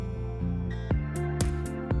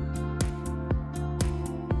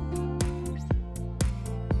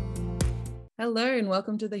Hello and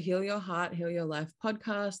welcome to the Heal Your Heart, Heal Your Life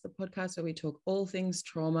podcast, the podcast where we talk all things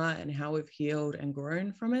trauma and how we've healed and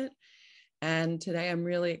grown from it. And today I'm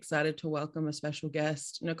really excited to welcome a special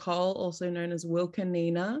guest, Nicole, also known as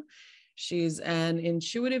Wilqa.Nina. She's an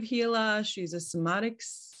intuitive healer. She's a somatic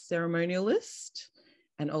ceremonialist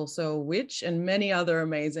and also a witch and many other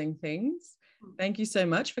amazing things. Thank you so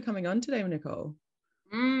much for coming on today, Nicole.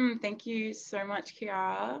 Thank you so much,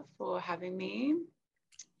 Kiara, for having me.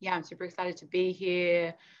 Yeah, I'm super excited to be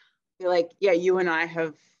here. I feel like, you and I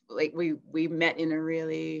have we met in a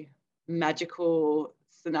really magical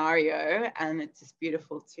scenario, and it's just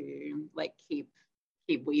beautiful to keep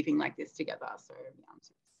weaving like this together. So yeah, I'm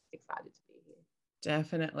super excited to be here.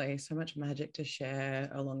 Definitely. So much magic to share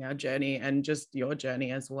along our journey and just your journey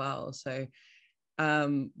as well. So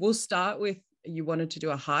we'll start with, you wanted to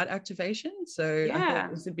do a heart activation. So I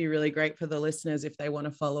thought this would be really great for the listeners if they want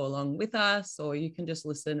to follow along with us, or you can just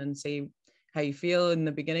listen and see how you feel in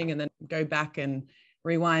the beginning and then go back and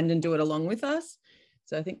rewind and do it along with us.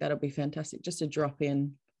 So I think that'll be fantastic just to drop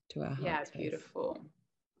in to our heart. Yeah, beautiful.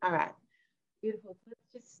 All right. Beautiful.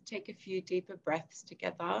 Let's just take a few deeper breaths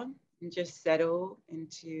together and just settle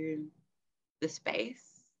into the space.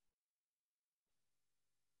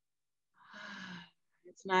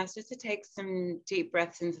 It's nice just to take some deep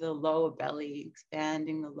breaths into the lower belly,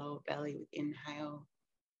 expanding the lower belly with inhale.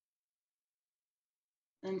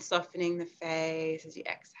 And softening the face as you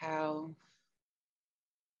exhale.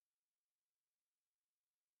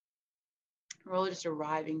 We're all just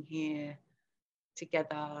arriving here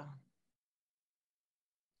together.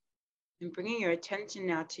 And bringing your attention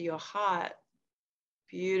now to your heart.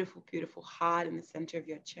 Beautiful, beautiful heart in the center of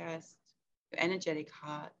your chest, your energetic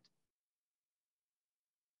heart.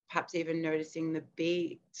 Perhaps even noticing the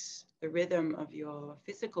beat, the rhythm of your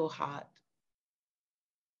physical heart.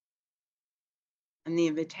 And the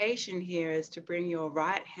invitation here is to bring your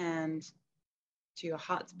right hand to your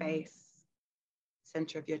heart space,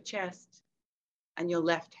 center of your chest, and your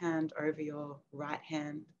left hand over your right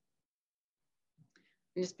hand.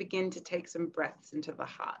 And just begin to take some breaths into the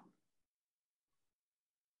heart.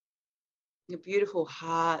 The beautiful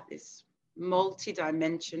heart, this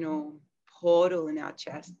multi-dimensional portal in our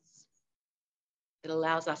chests that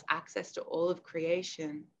allows us access to all of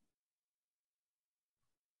creation.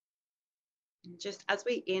 And just as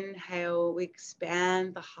we inhale, we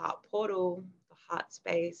expand the heart portal, the heart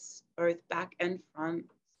space, both back and front.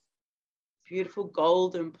 Beautiful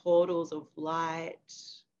golden portals of light,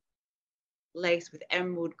 laced with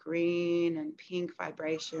emerald green and pink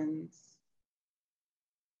vibrations.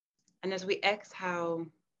 And as we exhale,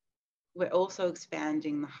 we're also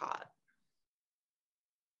expanding the heart.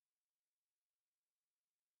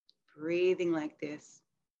 Breathing like this.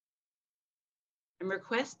 And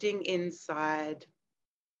requesting inside,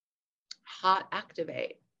 heart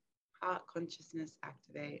activate, heart consciousness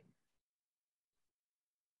activate.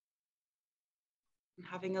 And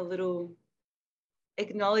having a little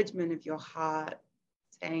acknowledgement of your heart,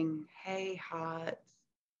 saying, hey, heart.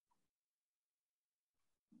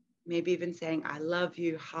 Maybe even saying, I love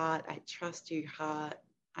you, heart. I trust you, heart.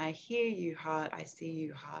 I hear you, heart. I see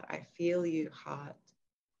you, heart. I feel you, heart.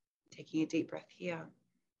 Taking a deep breath here.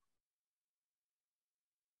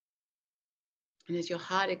 And as your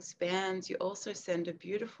heart expands, you also send a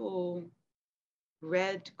beautiful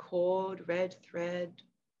red cord, red thread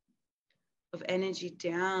of energy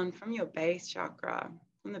down from your base chakra,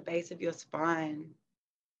 from the base of your spine.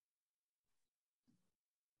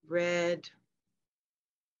 Red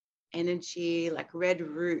energy, like red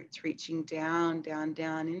roots reaching down, down,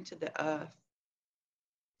 down into the earth.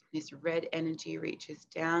 This red energy reaches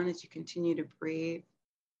down as you continue to breathe.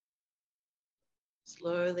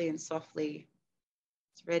 Slowly and softly,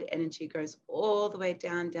 this red energy goes all the way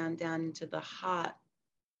down, down, down into the heart,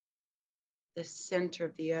 the center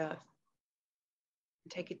of the earth.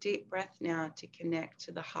 And take a deep breath now to connect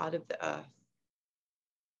to the heart of the earth.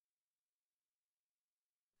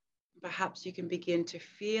 Perhaps you can begin to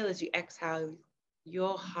feel as you exhale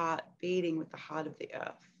your heart beating with the heart of the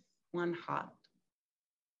earth, one heart.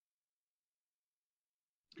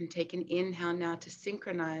 And take an inhale now to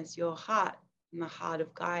synchronize your heart and the heart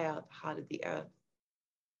of Gaia, the heart of the earth.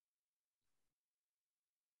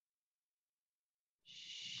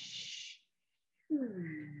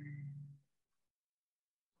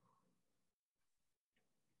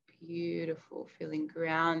 Beautiful, feeling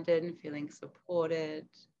grounded and feeling supported.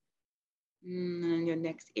 And your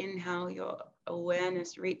next inhale, your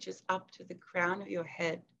awareness reaches up to the crown of your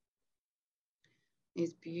head.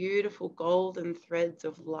 These beautiful golden threads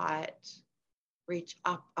of light reach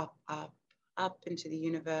up, up, up, up into the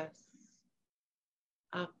universe.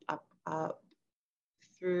 Up, up, up,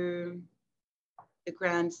 through the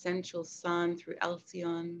grand central sun, through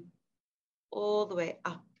Alcyon, all the way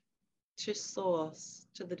up to source,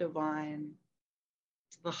 to the divine,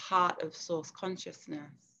 to the heart of source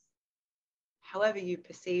consciousness. However you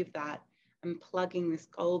perceive that, and plugging this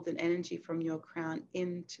golden energy from your crown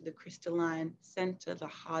into the crystalline center, the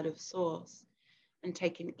heart of source, and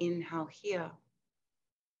take an inhale here.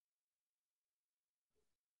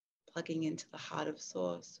 Plugging into the heart of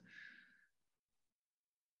source.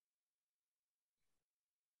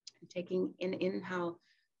 And taking an inhale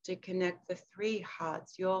to connect the three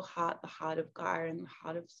hearts, your heart, the heart of Gaia, and the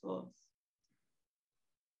heart of source.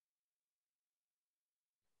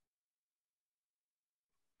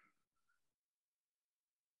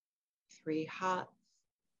 Three hearts.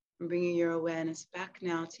 And bringing your awareness back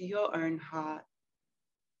now to your own heart.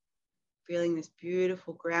 Feeling this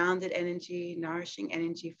beautiful grounded energy, nourishing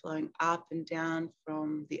energy flowing up and down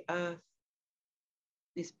from the earth.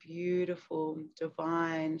 This beautiful,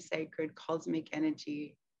 divine, sacred, cosmic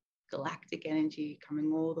energy, galactic energy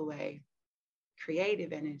coming all the way,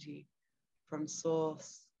 creative energy from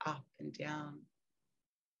source up and down.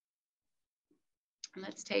 And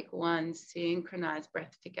let's take one synchronized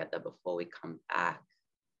breath together before we come back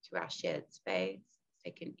to our shared space.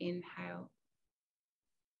 Take an inhale.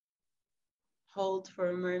 Hold for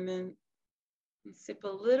a moment and sip a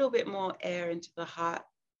little bit more air into the heart.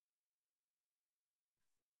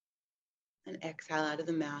 And exhale out of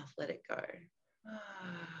the mouth, let it go.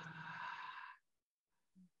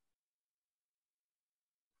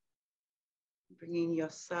 Bringing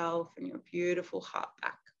yourself and your beautiful heart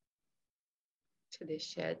back to this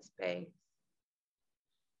shared space.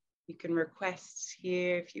 You can request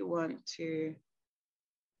here if you want to,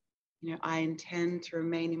 I intend to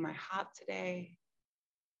remain in my heart today.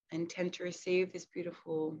 I intend to receive this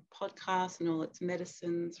beautiful podcast and all its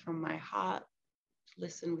medicines from my heart, to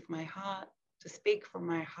listen with my heart, to speak from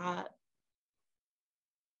my heart,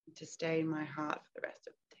 and to stay in my heart for the rest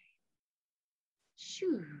of the day.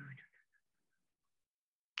 Shoo.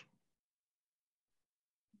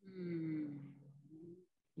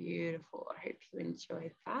 Beautiful. I hope you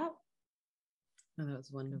enjoyed that. Oh, that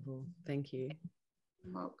was wonderful. Thank you.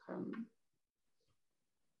 You're welcome.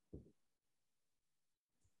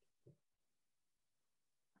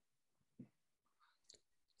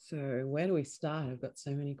 So where do we start? I've got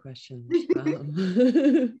so many questions.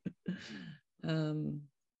 I'm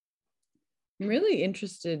really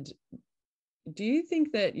interested. Do you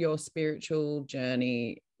think that your spiritual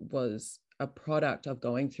journey was a product of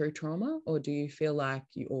going through trauma, or do you feel like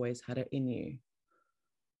you always had it in you?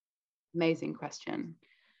 Amazing question.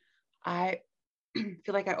 I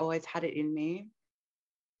feel like I always had it in me,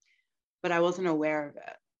 but I wasn't aware of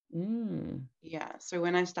it. Yeah. So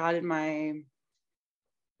when I started my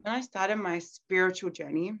spiritual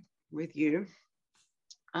journey with you,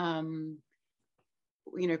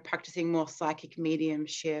 practicing more psychic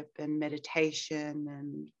mediumship and meditation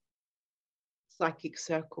and psychic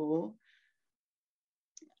circle,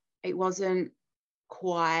 it wasn't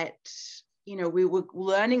quite, we were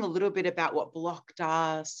learning a little bit about what blocked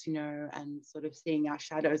us, and sort of seeing our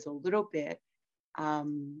shadows a little bit,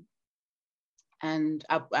 and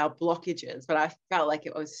our blockages, but I felt like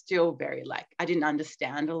it was still very I didn't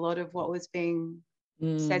understand a lot of what was being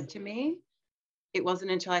said to me. It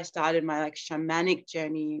wasn't until I started my shamanic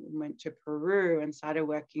journey, went to Peru and started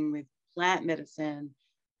working with plant medicine,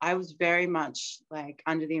 I was very much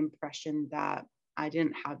under the impression that I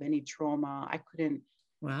didn't have any trauma. I couldn't.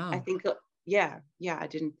 Wow. I think, I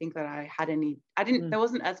didn't think that I had any. There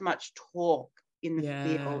wasn't as much talk in the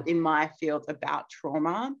field, in my field, about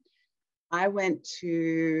trauma. I went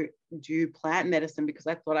to do plant medicine because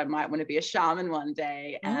I thought I might want to be a shaman one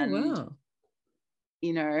day. Wow.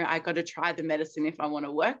 I got to try the medicine if I want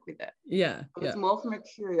to work with it. Yeah. It was more from a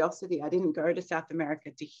curiosity. I didn't go to South America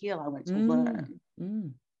to heal. I went to learn.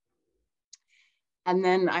 And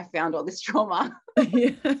then I found all this trauma.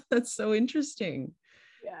 Yeah, that's so interesting.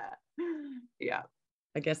 Yeah.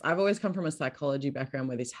 I guess I've always come from a psychology background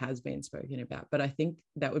where this has been spoken about, but I think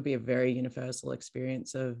that would be a very universal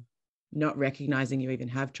experience of not recognizing you even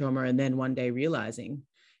have trauma and then one day realizing.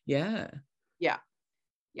 Yeah.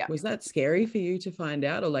 Was that scary for you to find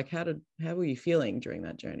out, or how were you feeling during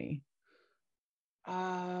that journey?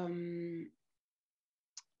 It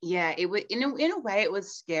was in a way it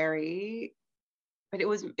was scary, but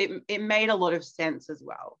it made a lot of sense as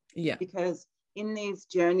well. Yeah. Because in these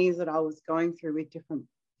journeys that I was going through with different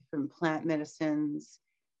plant medicines,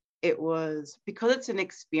 it was because it's an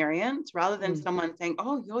experience rather than someone saying,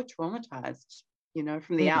 "Oh, you're traumatized,"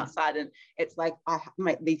 from the outside, and it's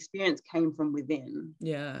the experience came from within.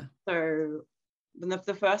 Yeah. So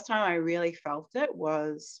the first time I really felt it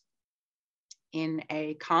was in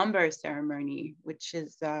a Kambo ceremony, which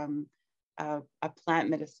is a plant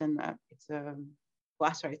medicine. It's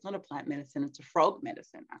not a plant medicine, it's a frog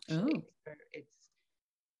medicine, actually. Oh. So it's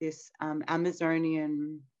this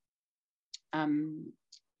Amazonian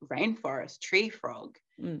rainforest tree frog.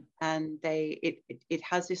 And it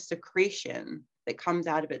has this secretion that comes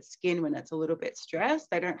out of its skin when it's a little bit stressed.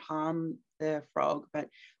 They don't harm the frog, but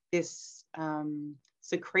this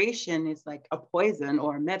secretion is like a poison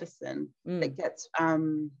or a medicine that gets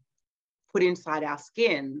put inside our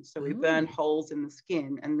skin. So we burn holes in the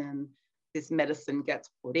skin, and then this medicine gets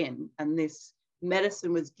put in. And this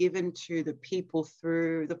medicine was given to the people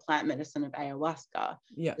through the plant medicine of ayahuasca.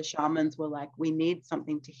 Yeah. The shamans were like, we need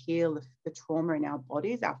something to heal the trauma in our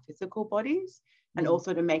bodies, our physical bodies, and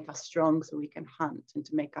also to make us strong so we can hunt and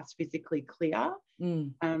to make us physically clear.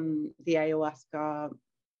 The ayahuasca,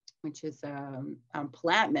 which is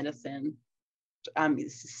plant medicine,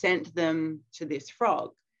 sent them to this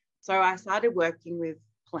frog. So I started working with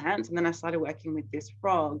plants, and then I started working with this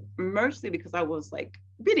frog, mostly because I was like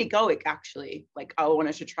a bit egoic, actually. Like, I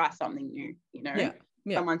wanted to try something new, you know?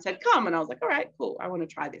 Yeah. Someone said, come, and I was like, all right, cool. I want to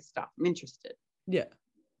try this stuff. I'm interested. Yeah.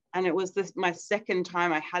 And it was my second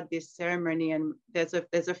time I had this ceremony, and there's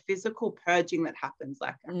a physical purging that happens,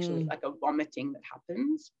 like actually like a vomiting that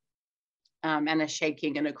happens, and a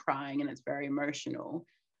shaking and a crying, and it's very emotional.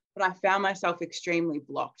 But I found myself extremely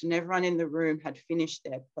blocked, and everyone in the room had finished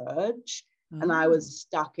their purge, and I was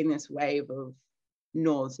stuck in this wave of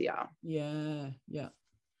nausea. Yeah. Yeah.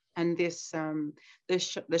 And this the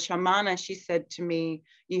shamana, she said to me,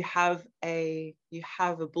 you have a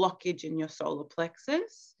blockage in your solar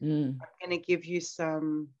plexus. I'm going to give you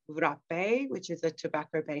some vrape, which is a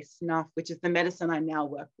tobacco-based snuff, which is the medicine I now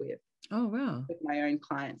work with. Oh, wow. With my own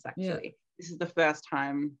clients, actually. Yeah. This is the first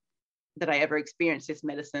time that I ever experienced this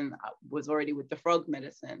medicine. I was already with the frog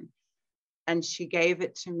medicine, and she gave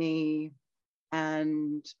it to me,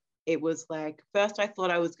 and it was like, first I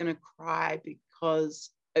thought I was going to cry because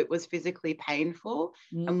it was physically painful.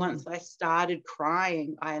 And once I started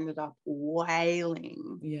crying, I ended up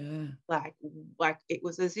wailing. Yeah. Like it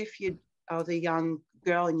was as if I was a young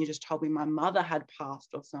girl and you just told me my mother had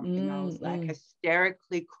passed or something. I was like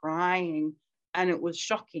hysterically crying, and it was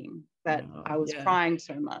shocking that I was crying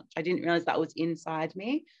so much. I didn't realize that was inside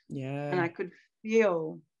me. Yeah. And I could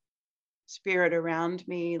feel spirit around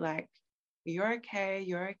me, like, you're okay,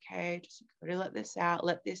 just gotta let this out.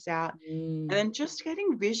 And then just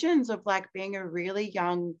getting visions of like being a really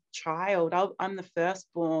young child. I'm the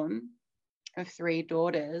firstborn of 3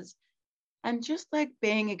 daughters, and just like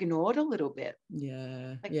being ignored a little bit.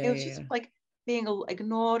 Like it was just like being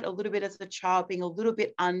ignored a little bit as a child, being a little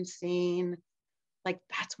bit unseen. Like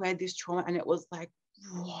that's where this trauma, and it was like,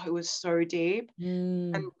 whoa, it was so deep.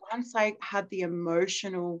 And once I had the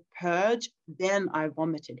emotional purge, then I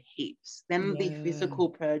vomited heaps. Then the physical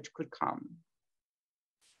purge could come.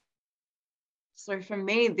 So for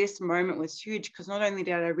me, this moment was huge, because not only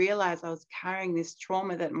did I realize I was carrying this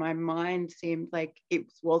trauma that my mind seemed like it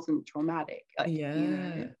wasn't traumatic, like, you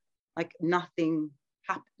know, like nothing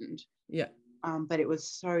happened. Yeah. But it was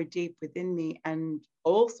so deep within me. And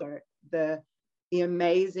also the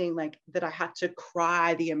amazing, like, that I had to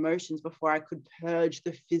cry the emotions before I could purge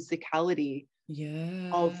the physicality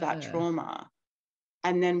of that trauma.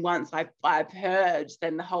 And then once I purged,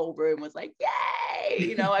 then the whole room was like, yay,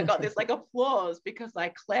 you know, I got this like applause because I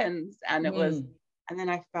cleansed, and it was, and then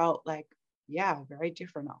I felt like, very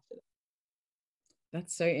different after that.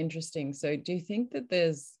 That's so interesting. So do you think that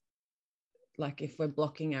there's, like, if we're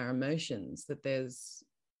blocking our emotions, that there's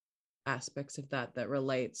aspects of that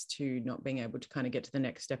relates to not being able to kind of get to the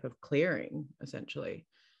next step of clearing, essentially?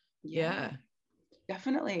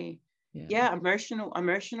 Definitely.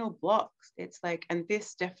 Emotional blocks. It's like, and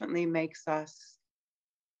this definitely makes us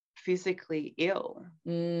physically ill.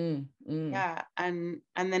 And from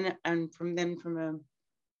a,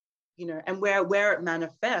 you know, and where it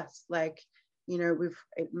manifests, like, you know,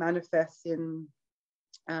 it manifests in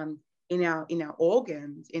our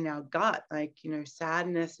organs, in our gut. Like, you know,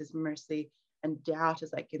 sadness is mostly, and doubt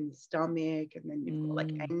is like in the stomach, and then you've got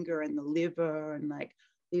like anger in the liver, and like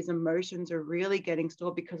these emotions are really getting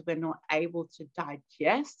stored because we're not able to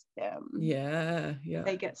digest them.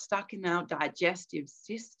 They get stuck in our digestive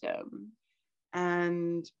system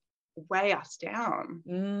and weigh us down.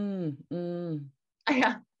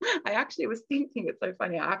 I actually was thinking, it's so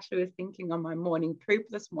funny, I actually was thinking on my morning poop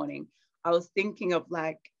this morning, I was thinking of,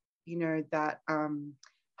 like, you know, that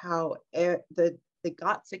how the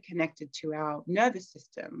guts are connected to our nervous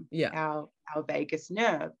system, our vagus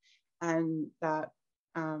nerve, and that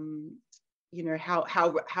you know,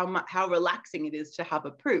 how relaxing it is to have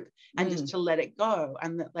a poop and just to let it go.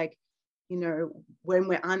 And that, like, you know, when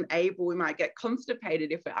we're unable, we might get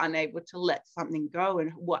constipated if we're unable to let something go,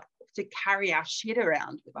 and what to carry our shit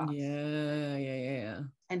around with us. Yeah.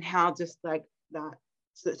 And how just like that,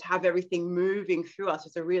 so to have everything moving through us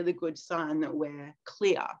is a really good sign that we're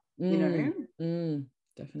clear, you know?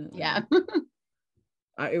 Definitely. Yeah.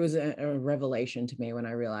 It was a revelation to me when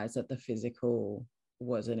I realized that the physical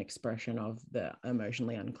was an expression of the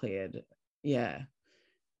emotionally uncleared. Yeah.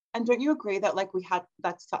 And don't you agree that, like,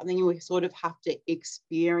 that's something we sort of have to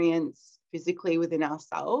experience physically within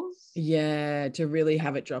ourselves? Yeah, to really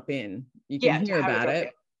have it drop in. You can hear about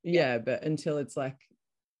it. Yeah, but until it's like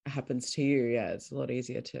happens to you, it's a lot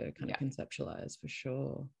easier to kind of conceptualize, for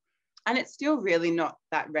sure. And it's still really not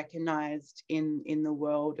that recognized in the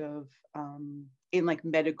world of in like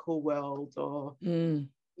medical world, or you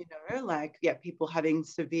know, like people having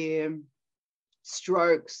severe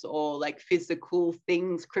strokes or like physical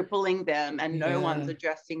things crippling them, and no one's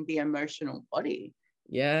addressing the emotional body.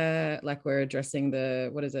 Like we're addressing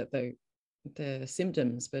the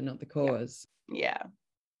symptoms but not the cause.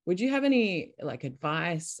 Would you have any like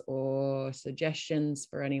advice or suggestions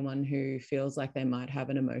for anyone who feels like they might have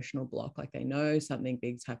an emotional block, like they know something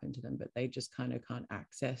big's happened to them but they just kind of can't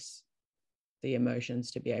access the emotions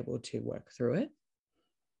to be able to work through it?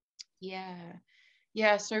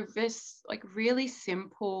 So this like really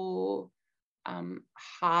simple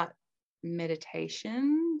heart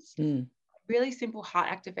meditations, really simple heart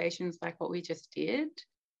activations like what we just did.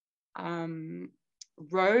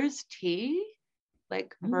 Rose tea,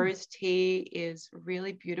 rose tea is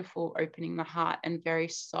really beautiful, opening the heart, and very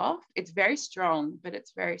soft. It's very strong, but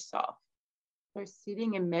it's very soft. So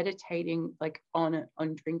sitting and meditating like on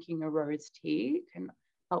drinking a rose tea can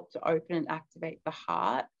help to open and activate the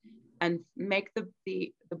heart and make the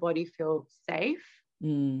body feel safe,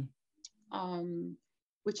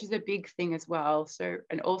 which is a big thing as well. So,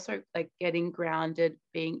 and also like getting grounded,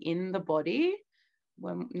 being in the body.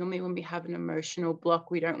 Normally when we have an emotional block,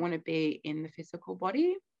 we don't want to be in the physical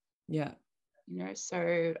body. You know,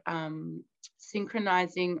 so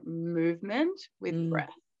synchronizing movement with breath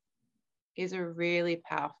is a really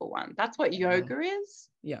powerful one. That's what yoga is.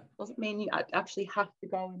 Doesn't mean you actually have to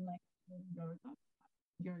go and like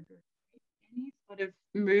yoga. Any sort of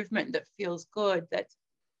movement that feels good, that's,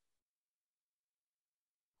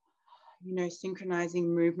 you know,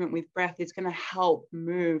 synchronizing movement with breath is going to help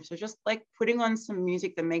move. So just like putting on some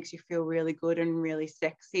music that makes you feel really good and really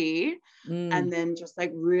sexy, and then just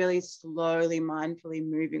like really slowly, mindfully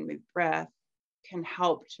moving with breath can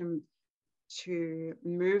help to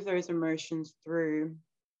move those emotions through,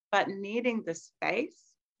 but needing the space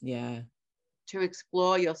to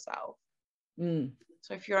explore yourself.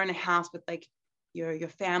 So if you're in a house with like your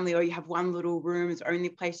family, or you have one little room, it's the only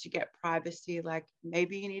place you get privacy, like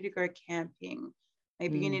maybe you need to go camping,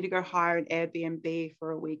 maybe you need to go hire an Airbnb for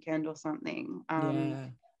a weekend or something.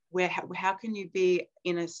 Where how can you be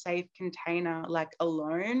in a safe container, like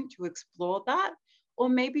alone, to explore that? Or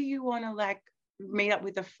maybe you want to like meet up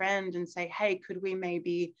with a friend and say, hey, could we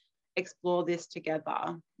maybe explore this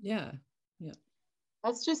together?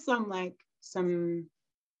 That's just some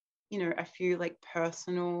you know, a few like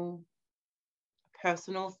personal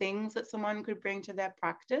things that someone could bring to their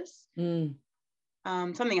practice.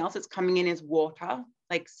 Something else that's coming in is water,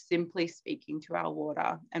 like simply speaking to our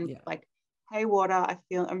water and like, hey, water,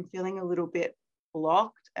 I'm feeling a little bit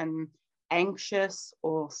blocked and anxious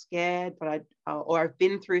or scared, but I've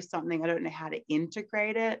been through something, I don't know how to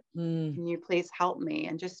integrate it. Can you please help me?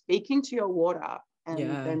 And just speaking to your water and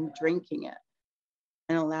then drinking it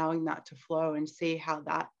and allowing that to flow, and see how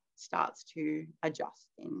that starts to adjust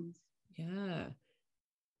things.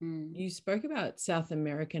 You spoke about South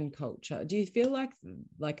American culture. Do you feel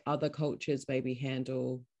like other cultures maybe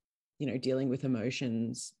handle, you know, dealing with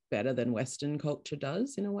emotions better than Western culture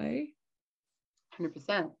does in a way?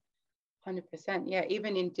 100%. Yeah,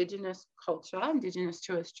 even Indigenous culture, Indigenous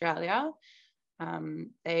to Australia,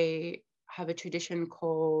 they have a tradition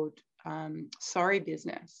called sorry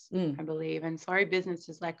business, I believe. And sorry business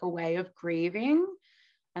is like a way of grieving,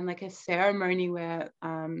 and like a ceremony where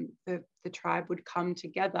the tribe would come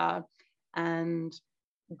together and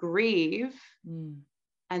grieve,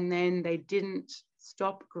 and then they didn't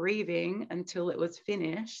stop grieving until it was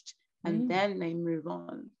finished, and then they move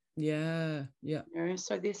on. You know,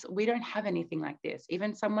 so we don't have anything like this.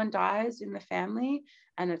 Even someone dies in the family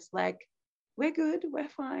and it's like, we're good, we're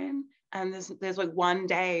fine, and there's like one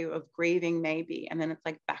day of grieving maybe, and then it's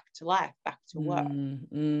like back to life, back to work.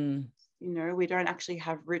 You know, we don't actually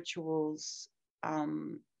have rituals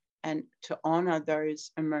and to honor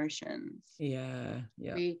those emotions. Yeah.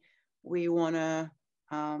 Yeah. We want to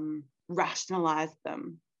rationalize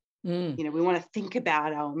them. Mm. You know, we want to think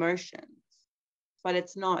about our emotions, but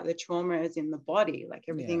it's not. The trauma is in the body. Like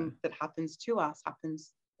everything that happens to us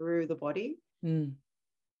happens through the body. Mm.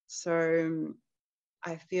 So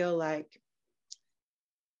I feel like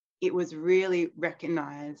it was really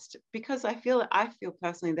recognized, because I feel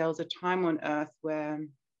personally there was a time on earth where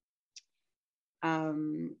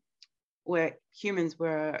humans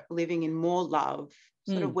were living in more love,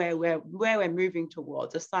 sort of where we're moving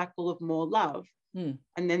towards a cycle of more love. And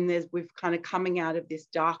then we've kind of coming out of this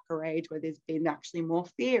darker age where there's been actually more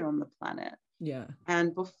fear on the planet. Yeah.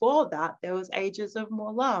 And before that, there was ages of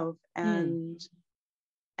more love and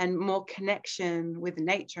more connection with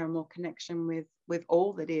nature, and more connection with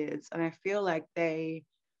all that is. And I feel like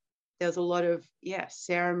there's a lot of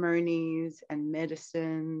ceremonies and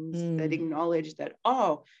medicines that acknowledge that,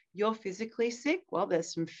 oh, you're physically sick, well,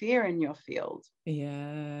 there's some fear in your field.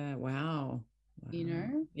 Wow. You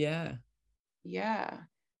know. Yeah.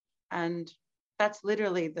 And that's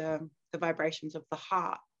literally the vibrations of the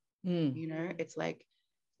heart. You know, it's like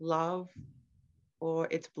love, or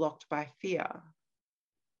it's blocked by fear.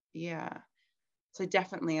 So I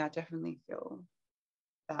definitely feel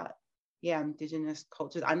that Indigenous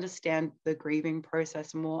cultures understand the grieving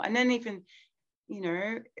process more. And then even, you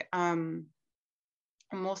know, I'm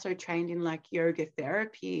also trained in like yoga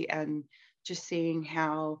therapy, and just seeing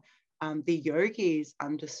how the yogis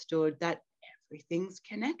understood that everything's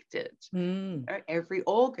connected. You know, every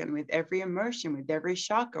organ, with every emotion, with every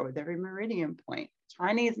chakra, with every meridian point.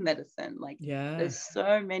 Chinese medicine, like there's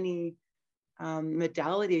so many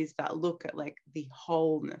modalities that look at like the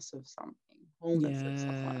wholeness of something.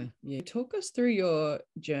 Talk us through your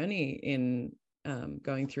journey in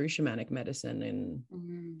going through shamanic medicine in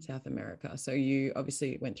South America. So you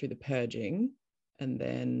obviously went through the purging, and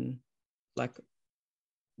then like,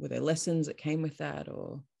 were there lessons that came with that,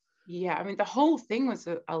 or? Yeah, I mean, the whole thing was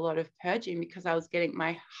a lot of purging, because I was getting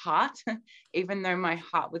my heart, even though my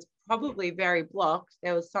heart was probably very blocked,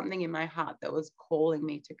 there was something in my heart that was calling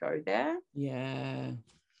me to go there. Yeah.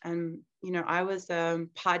 And, you know, I was a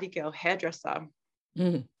party girl hairdresser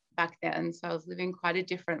back then. So I was living quite a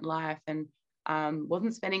different life, and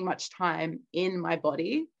wasn't spending much time in my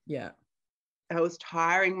body. Yeah. I was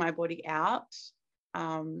tiring my body out.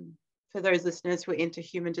 For those listeners who are into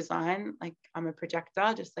human design, like I'm a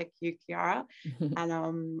projector, just like you, Kiara.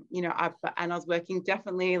 And, you know, I was working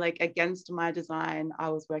definitely like against my design. I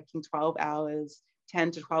was working 12 hours,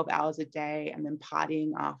 10 to 12 hours a day, and then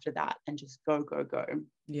partying after that, and just go.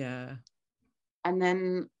 Yeah. And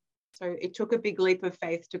then, so it took a big leap of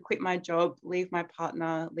faith to quit my job, leave my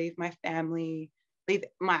partner, leave my family, leave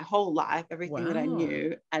my whole life, everything that I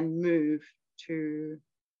knew, and move to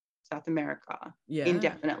South America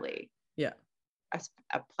indefinitely. Yeah.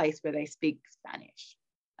 A place where they speak Spanish.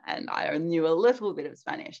 And I knew a little bit of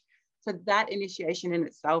Spanish. So that initiation in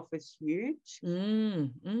itself was huge.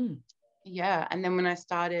 Yeah. And then when I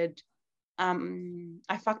started,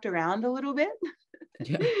 I fucked around a little bit,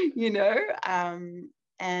 you know,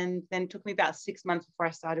 and then it took me about 6 months before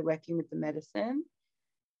I started working with the medicine.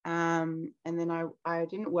 And then I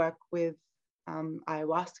didn't work with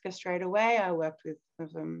ayahuasca straight away. I worked with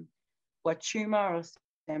Wachuma or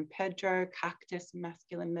San Pedro, cactus,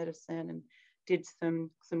 masculine medicine, and did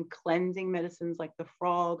some cleansing medicines like the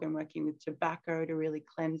frog, and working with tobacco to really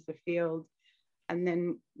cleanse the field. And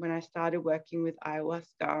then when I started working with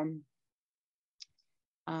ayahuasca,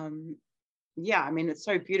 I mean, it's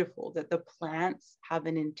so beautiful that the plants have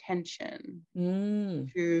an intention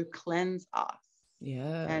to cleanse us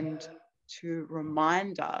and to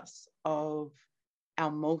remind us of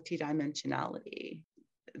our multidimensionality.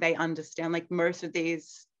 They understand, like most of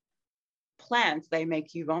these plants, they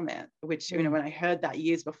make you vomit, which, you know, when I heard that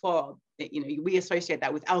years before, you know, we associate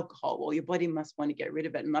that with alcohol. Well, your body must want to get rid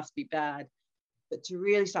of it, it must be bad. But to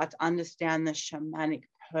really start to understand the shamanic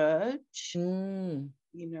purge, you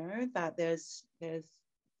know, that there's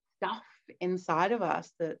stuff inside of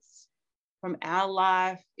us that's from our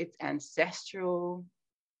life, it's ancestral.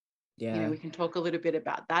 You know, we can talk a little bit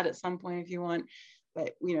about that at some point if you want.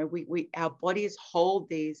 But, you know, we our bodies hold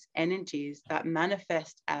these energies that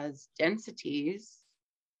manifest as densities,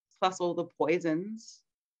 plus all the poisons.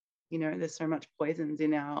 You know, there's so much poisons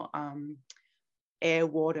in our air,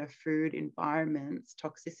 water, food, environments,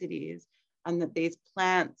 toxicities, and that these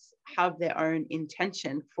plants have their own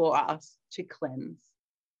intention for us to cleanse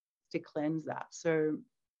that. So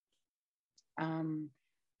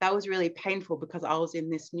that was really painful, because I was in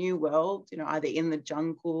this new world, you know, either in the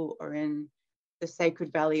jungle or in the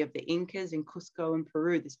Sacred Valley of the Incas in Cusco in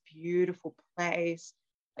Peru, this beautiful place,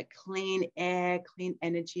 like clean air, clean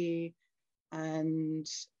energy. And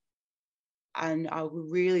I was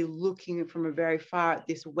really looking from a very far at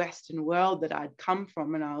this Western world that I'd come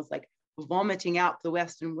from. And I was like vomiting out the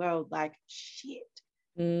Western world, like, shit,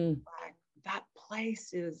 like that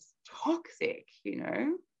place is toxic, you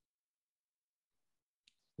know?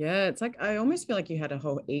 Yeah, it's like I almost feel like you had a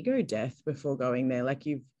whole ego death before going there. Like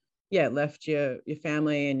you've left your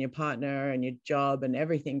family and your partner and your job and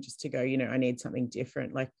everything just to go, I need something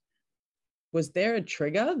different. Like, was there a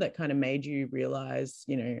trigger that kind of made you realize,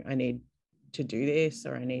 I need to do this,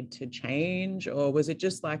 or I need to change? Or was it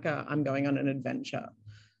just like I'm going on an adventure?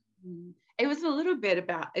 It was a little bit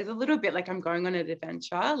like I'm going on an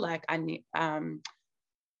adventure. Like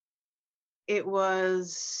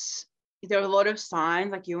there were a lot of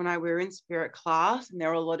signs, like you and I were in spirit class, and there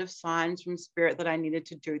were a lot of signs from spirit that I needed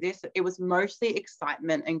to do this. It was mostly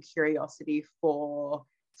excitement and curiosity for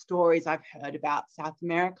stories I've heard about South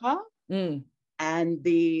America. And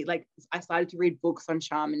I started to read books on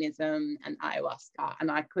shamanism and ayahuasca,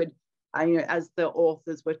 and as the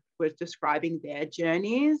authors were describing their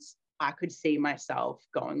journeys, I could see myself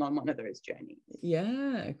going on one of those journeys.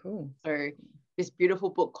 Yeah, cool. So this beautiful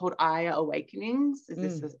book called Aya Awakenings. I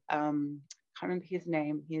can't remember his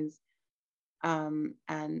name. He's an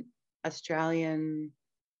Australian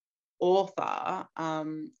author,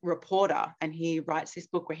 reporter, and he writes this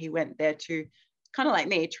book where he went there to, kind of like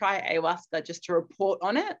me, try ayahuasca just to report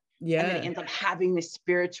on it. Yeah. And then he ends up having this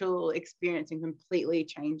spiritual experience and completely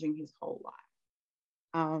changing his whole life.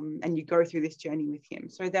 And you go through this journey with him.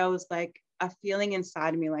 So there was like a feeling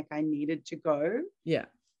inside of me like I needed to go. Yeah.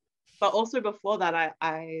 But also before that,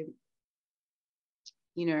 I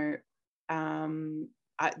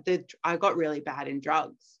got really bad in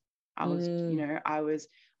drugs. I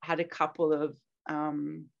had a couple of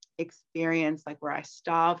experience like where I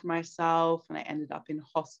starved myself and I ended up in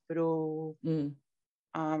hospital.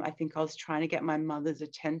 I think I was trying to get my mother's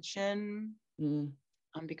attention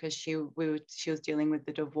because she was dealing with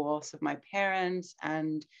the divorce of my parents,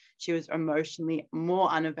 and she was emotionally more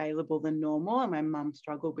unavailable than normal, and my mum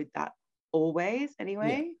struggled with that always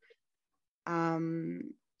anyway.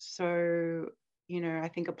 So I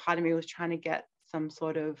think a part of me was trying to get some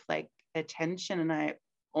sort of like attention, and I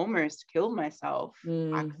almost killed myself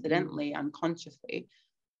accidentally, unconsciously,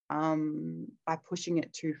 by pushing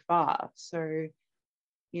it too far. So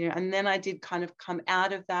and then I did kind of come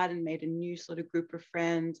out of that and made a new sort of group of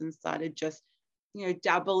friends and started just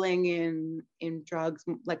dabbling in drugs,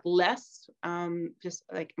 like less, just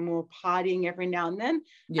like more partying every now and then.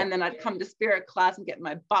 And then I'd come to spirit class and get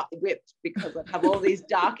my butt whipped because I'd have all these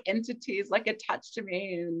dark entities like attached to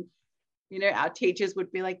me, and our teachers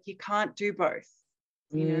would be like, you can't do both,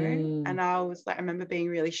 and I was like, I remember being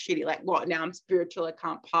really shitty, like, what, now I'm spiritual, I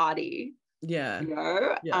can't party.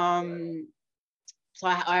 So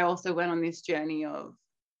I also went on this journey of,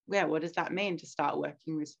 what does that mean to start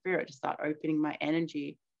working with spirit, to start opening my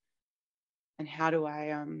energy, and how do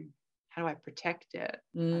I protect it?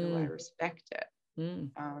 How do I respect it?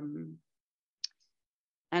 And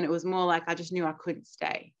it was more like I just knew I couldn't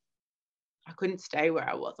stay. I couldn't stay where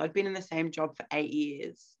I was. I'd been in the same job for 8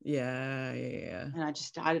 years. Yeah. And I just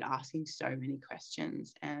started asking so many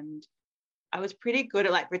questions, and I was pretty good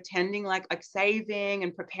at like pretending like saving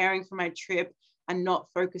and preparing for my trip and not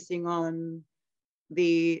focusing on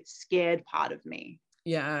the scared part of me.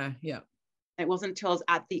 Yeah. It wasn't until I was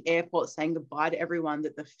at the airport saying goodbye to everyone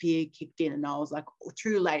that the fear kicked in, and I was like,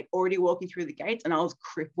 too late, already walking through the gates, and I was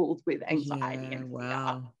crippled with anxiety and fear.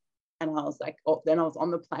 Wow. And I was like, then I was on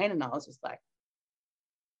the plane and I was just like,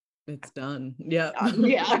 it's done. Yeah.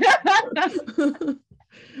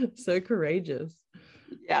 So courageous.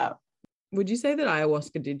 Yeah. Would you say that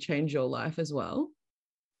ayahuasca did change your life as well?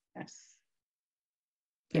 Yes.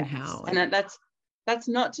 And how? And that's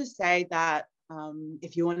not to say that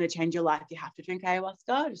if you want to change your life, you have to drink ayahuasca.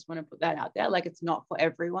 I just want to put that out there. Like, it's not for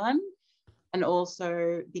everyone. And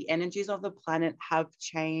also the energies of the planet have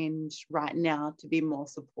changed right now to be more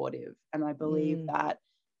supportive. And I believe that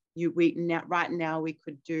right now we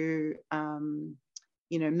could do,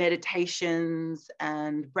 meditations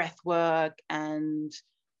and breath work and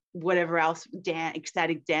whatever else,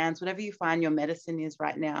 ecstatic dance, whatever you find your medicine is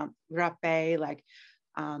right now, rapé, like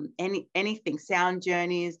anything, sound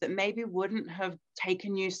journeys that maybe wouldn't have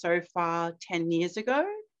taken you so far 10 years ago.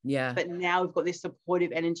 Yeah. But now we've got this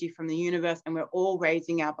supportive energy from the universe, and we're all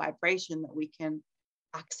raising our vibration that we can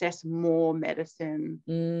access more medicine.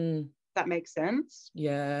 That makes sense.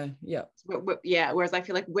 Yeah. Whereas I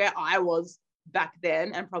feel like where I was back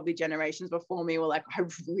then, and probably generations before me, were like, I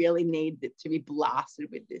really need it to be blasted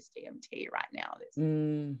with this DMT right now, this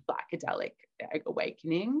psychedelic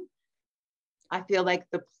awakening. I feel like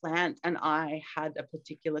the plant and I had a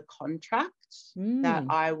particular contract that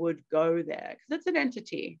I would go there, because it's an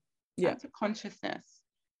entity. Yeah. It's a consciousness,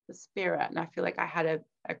 the spirit. And I feel like I had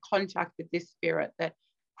a contract with this spirit that,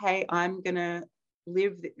 hey, I'm going to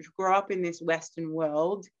grow up in this Western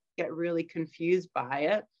world, get really confused by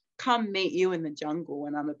it, come meet you in the jungle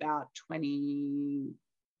when I'm about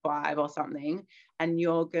 25 or something, and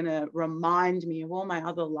you're going to remind me of all my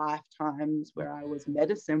other lifetimes where I was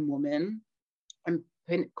medicine woman, and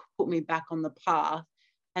put me back on the path.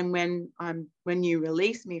 And when you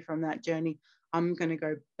release me from that journey, I'm going to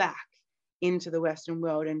go back into the Western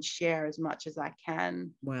world and share as much as I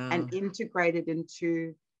can. Wow. And integrate it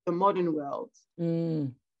into the modern world.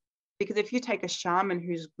 Because if you take a shaman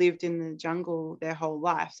who's lived in the jungle their whole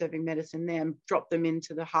life serving medicine there, and drop them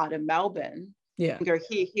into the heart of Melbourne, and go,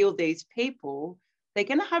 here, heal these people, they're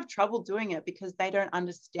going to have trouble doing it because they don't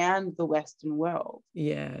understand the Western world.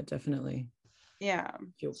 Yeah, definitely. Yeah.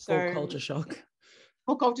 Full culture shock.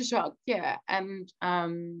 Full culture shock, yeah. And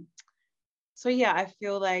so yeah, I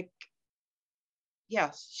feel like,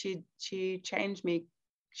 yes, she changed me.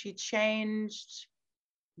 She changed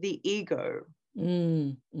the ego.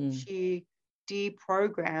 She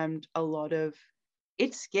deprogrammed a lot of,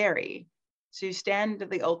 it's scary to stand at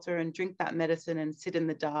the altar and drink that medicine and sit in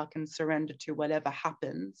the dark and surrender to whatever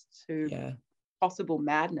happens, to possible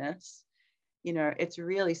madness. You know, it's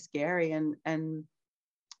really scary. And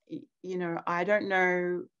you know, I don't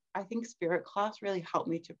know, I think spirit class really helped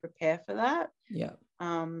me to prepare for that. Yeah.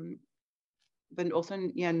 But also,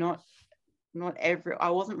 yeah, not I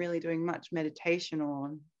wasn't really doing much meditation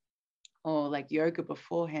or like yoga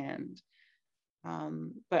beforehand.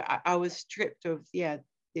 But I was stripped of,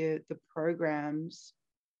 the programs.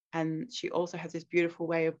 And she also has this beautiful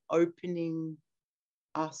way of opening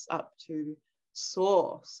us up to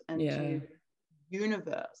source and to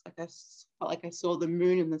universe. Like I felt like I saw the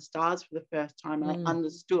moon and the stars for the first time. I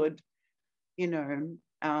understood, you know,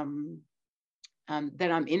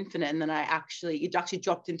 that I'm infinite, and then it actually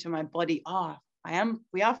dropped into my body.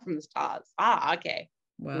 We are from the stars. Okay.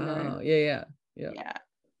 Wow. You know? Yeah.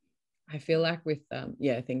 I feel like with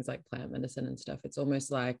things like plant medicine and stuff, it's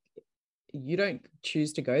almost like you don't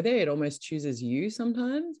choose to go there, it almost chooses you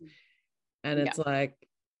sometimes. And it's like,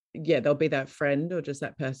 there'll be that friend or just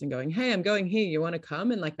that person going, hey, I'm going here, you want to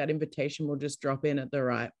come? And like that invitation will just drop in at the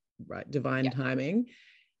right divine timing,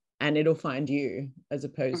 and it'll find you, as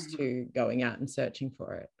opposed to going out and searching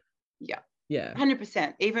for it. Yeah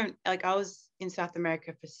 100%. Even like I was in South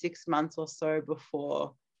America for 6 months or so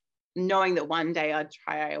before knowing that one day I'd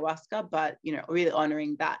try ayahuasca, but you know, really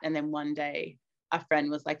honoring that. And then one day a friend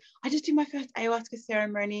was like, I just did my first ayahuasca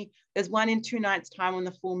ceremony, there's one in 2 nights time on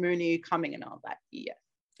the full moon, are you coming? And I was like,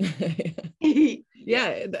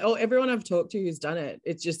 Everyone I've talked to who's done it,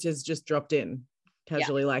 it just has just dropped in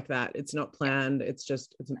casually like that. It's not planned. It's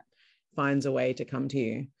just, it finds a way to come to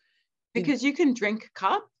you. Because you can drink a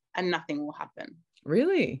cup and nothing will happen.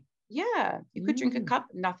 Really? Yeah. You could drink a cup,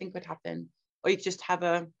 nothing could happen. Or you could just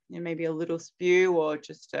have maybe a little spew, or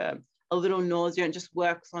just a little nausea, and just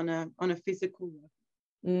works on a physical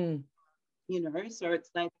level. You know, so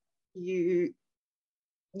it's like you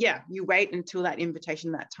wait until that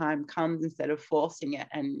invitation, that time comes, instead of forcing it,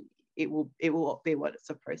 and it will be what it's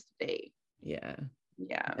supposed to be. Yeah.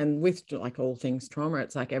 And with like all things trauma,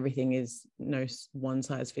 it's like everything is no one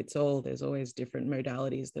size fits all. There's always different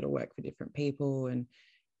modalities that'll work for different people, and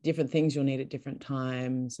different things you'll need at different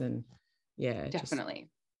times. And definitely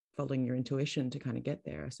just following your intuition to kind of get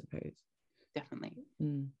there, I suppose. Definitely.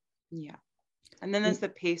 Yeah. And then there's the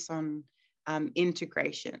piece on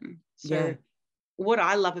integration. So what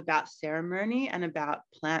I love about ceremony and about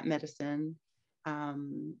plant medicine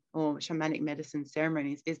or shamanic medicine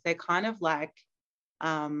ceremonies is they're kind of like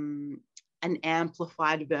an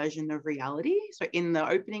amplified version of reality. So in the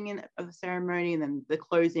opening of the ceremony and then the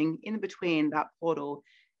closing, in between that portal,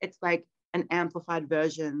 it's like an amplified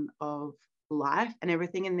version of life, and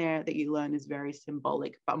everything in there that you learn is very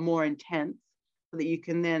symbolic but more intense, so that you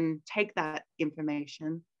can then take that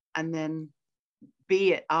information and then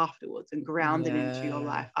be it afterwards and ground it into your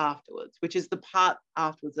life afterwards, which is the part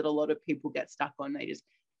afterwards that a lot of people get stuck on. They just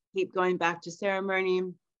keep going back to ceremony,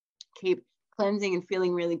 keep cleansing and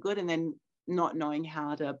feeling really good, and then not knowing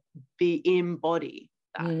how to embody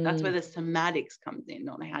that. That's where the somatics comes in,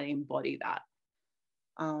 not how to embody that.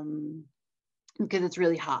 Because it's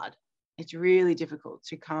really hard. It's really difficult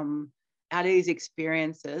to come out of these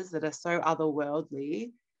experiences that are so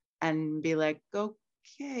otherworldly and be like, go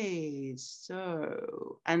okay,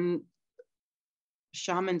 so, and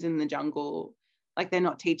shamans in the jungle, like they're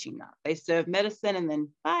not teaching that. They serve medicine and then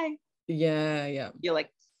bye. Yeah. You're like,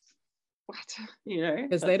 what? You know,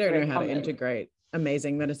 Because they don't know how to common. integrate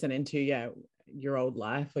amazing medicine into your old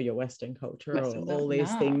life or your Western culture or all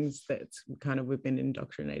these things that's kind of we've been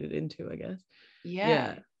indoctrinated into, I guess.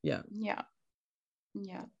 Yeah.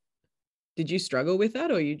 Did you struggle with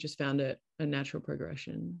that, or you just found it a natural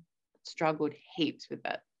progression? Struggled heaps with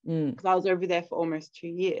that because I was over there for almost 2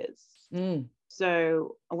 years.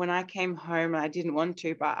 So when I came home, I didn't want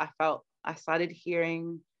to, but I started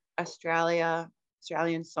hearing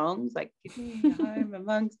Australian songs, like "Give me a home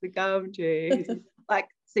amongst the gum trees," like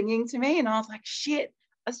singing to me, and I was like, "Shit,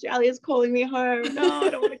 Australia's calling me home. No, I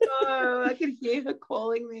don't want to go." I could hear her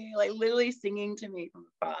calling me, like literally singing to me from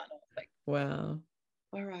afar. And I was like, wow.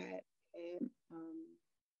 All right.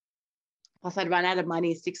 Plus, I'd run out of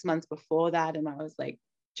money 6 months before that, and I was like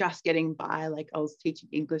just getting by. Like I was teaching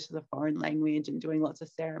English as a foreign language and doing lots of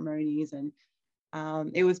ceremonies, and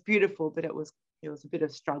it was beautiful, but it was a bit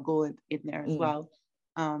of struggle in there as well.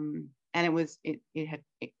 And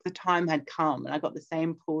the time had come, and I got the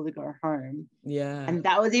same pull to go home. Yeah. And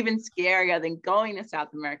that was even scarier than going to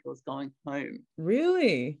South America, was going home.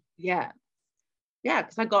 Really? Yeah,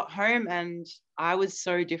 because I got home and I was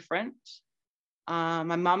so different.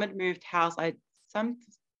 My mum had moved house. At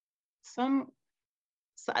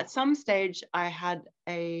some stage I had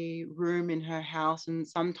a room in her house, and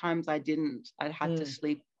sometimes I didn't. I had to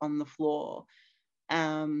sleep on the floor.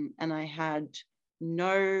 And I had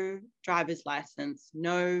no driver's license,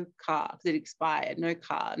 no car because it expired, no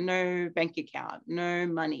car, no bank account, no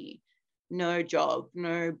money, no job,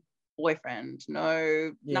 no boyfriend,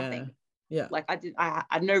 nothing. Yeah. Like I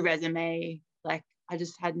had no resume. Like I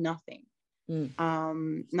just had nothing.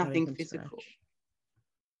 Nothing physical. Scratch.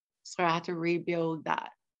 So I had to rebuild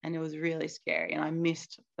that, and it was really scary. And I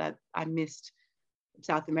missed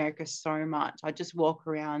South America so much. I just walk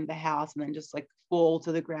around the house and then just like fall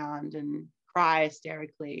to the ground and cry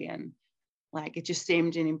hysterically, and like it just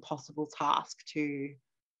seemed an impossible task to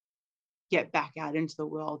get back out into the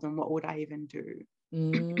world. And what would I even do?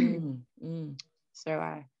 So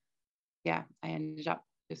I ended up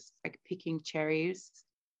just like picking cherries.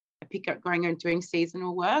 I picked up going and doing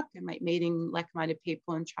seasonal work and like meeting like-minded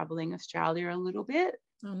people and traveling Australia a little bit.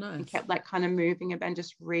 Oh, nice. And kept like kind of moving and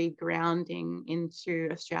just regrounding into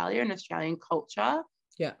Australia and Australian culture.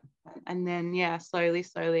 Yeah. And then, slowly,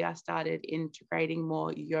 I started integrating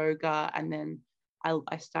more yoga. And then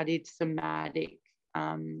I studied somatic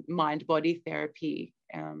mind-body therapy,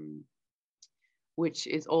 which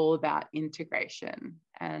is all about integration.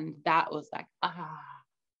 And that was like,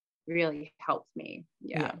 really helped me.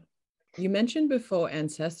 Yeah. You mentioned before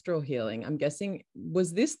ancestral healing. I'm guessing,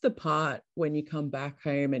 was this the part when you come back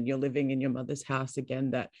home and you're living in your mother's house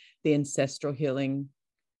again that the ancestral healing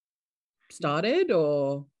started,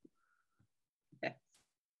 or? Yes.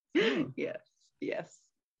 Oh. Yes.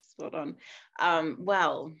 Spot on.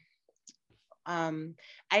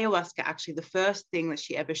 Ayahuasca, actually, the first thing that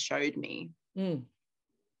she ever showed me.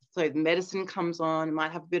 So the medicine comes on, it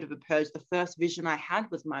might have a bit of a purge. The first vision I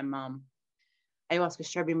had was my mum. Ayahuasca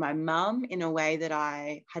showed me my mum in a way that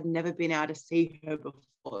I had never been able to see her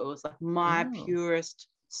before. It was like my purest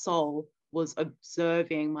soul was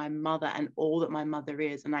observing my mother and all that my mother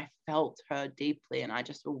is. And I felt her deeply, and I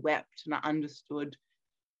just wept, and I understood.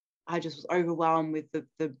 I just was overwhelmed with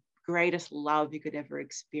the greatest love you could ever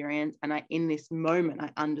experience. And in this moment,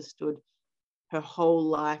 I understood her whole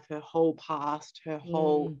life, her whole past, her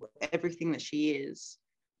whole, everything that she is.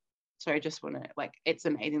 So I just want to, like, it's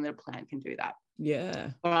amazing that a plant can do that.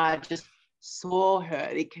 Yeah. But I just saw her.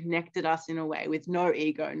 It connected us in a way with no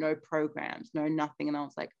ego, no programs, no nothing. And I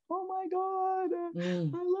was like, oh my God,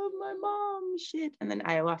 I love my mom, shit. And then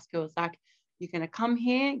ayahuasca was like, you're going to come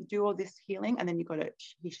here, do all this healing. And then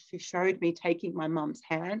she showed me taking my mom's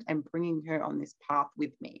hand and bringing her on this path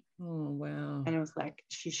with me. Oh, wow. And it was like,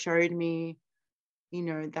 she showed me,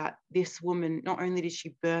 that this woman, not only did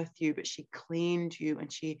she birth you, but she cleaned you, and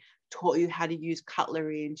she taught you how to use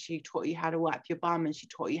cutlery, and she taught you how to wipe your bum, and she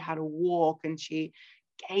taught you how to walk, and she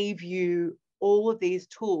gave you all of these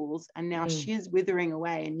tools, and now she's withering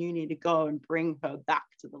away, and you need to go and bring her back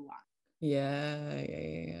to the light.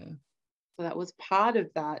 Yeah. So that was part of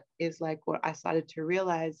that, is like what I started to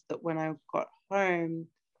realize, that when I got home,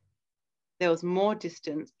 there was more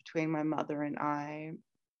distance between my mother and I.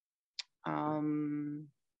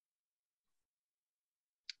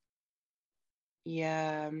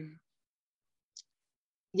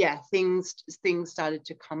 Things started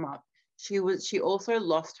to come up. she also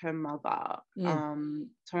lost her mother.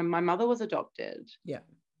 So my mother was adopted. Yeah.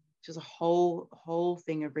 Which is a whole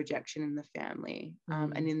thing of rejection in the family,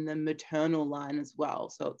 and in the maternal line as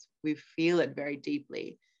well. So we feel it very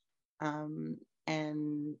deeply.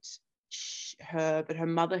 And her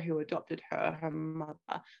mother who adopted her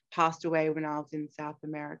mother passed away when I was in South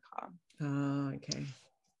America. Oh, okay.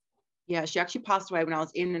 Yeah, she actually passed away when I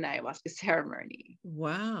was in an ayahuasca ceremony.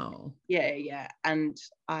 Wow. Yeah. And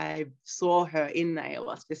I saw her in the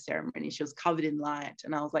ayahuasca ceremony. She was covered in light.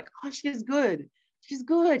 And I was like, oh, she's good. She's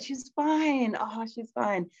good. She's fine. Oh, she's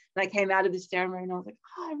fine. And I came out of the ceremony and I was like,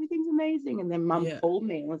 oh, everything's amazing. And then Mum called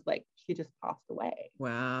me and was like, she just passed away.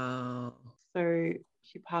 Wow. So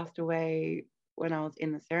she passed away when I was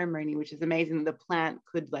in the ceremony, which is amazing. The plant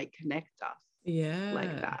could like connect us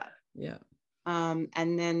like that. Yeah.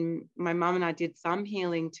 And then my mum and I did some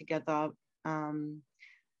healing together. But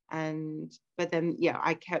then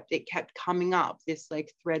it kept coming up, this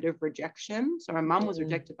like thread of rejection. So my mum was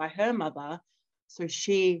rejected by her mother. So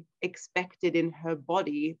she expected in her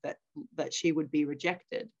body that she would be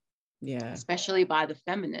rejected. Yeah. Especially by the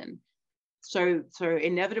feminine. So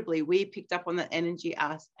inevitably we picked up on the energy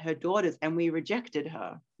as her daughters and we rejected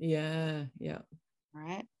her. Yeah.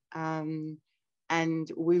 Right.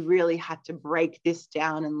 And we really had to break this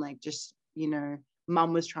down and like just,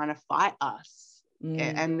 Mum was trying to fight us.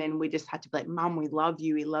 And then we just had to be like, Mum, we love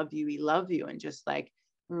you, we love you, we love you. And just like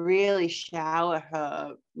really shower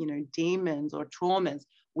her, demons or traumas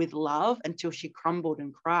with love until she crumbled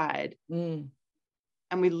and cried. And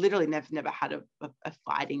we literally never had a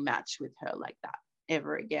fighting match with her like that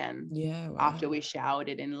ever again. Yeah. Wow. After we showered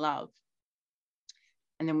it in love.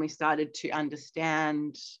 And then we started to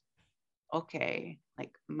understand, okay,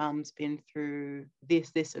 like Mum's been through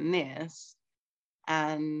this, and this.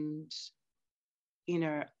 And,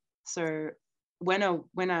 so when a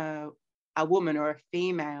woman or a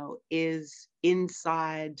female is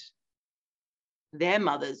inside their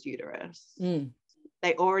mother's uterus,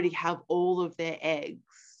 they already have all of their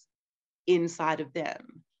eggs inside of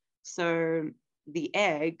them. So the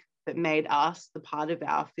egg that made us, the part of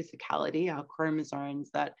our physicality, our chromosomes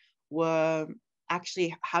that were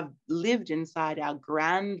actually have lived inside our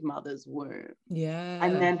grandmother's womb. Yeah.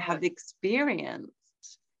 And then have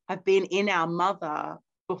been in our mother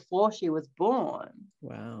before she was born.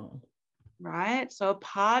 Wow. Right? So a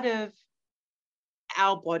part of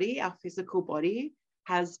our body, our physical body,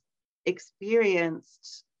 has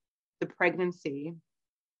experienced the pregnancy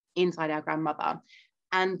inside our grandmother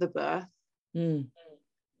and the birth. And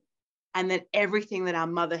then everything that our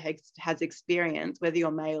mother has experienced, whether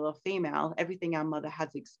you're male or female, everything our mother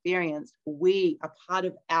has experienced, a part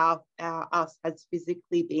of our us has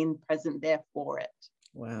physically been present there for it.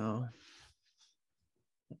 Wow.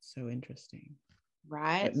 That's so interesting.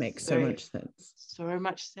 Right? It makes so much sense. So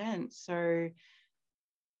much sense. So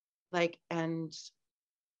like, and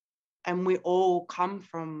we all come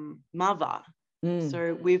from mother.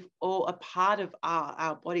 So we've all, a part of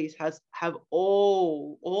our bodies have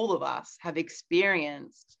all of us have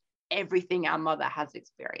experienced everything our mother has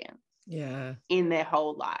experienced. Yeah. In their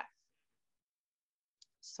whole life.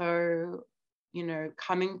 So,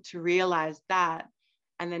 coming to realize that,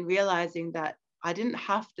 and then realizing that I didn't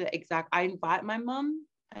have to I invite my mum.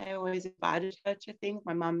 I always invited her to things.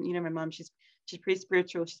 My mum, my mum, she's pretty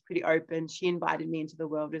spiritual. She's pretty open. She invited me into the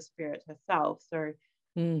world of spirit herself. So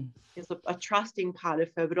there's a trusting part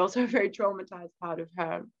of her, but also a very traumatized part of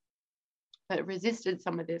her that resisted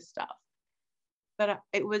some of this stuff. But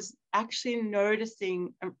it was actually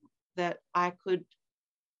noticing that I could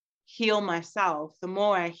heal myself. The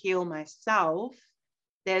more I heal myself,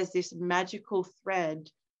 there's this magical thread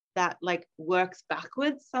that like works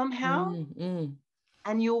backwards somehow.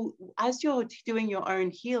 And as you're doing your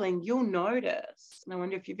own healing, you'll notice, and I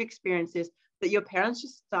wonder if you've experienced this, that your parents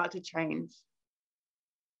just start to change.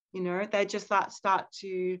 They just start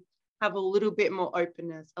to have a little bit more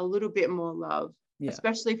openness, a little bit more love,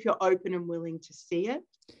 especially if you're open and willing to see it.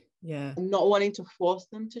 Yeah. And not wanting to force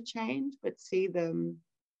them to change, but see them,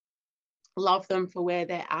 love them for where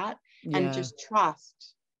they're at, and just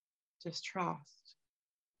trust. Just trust.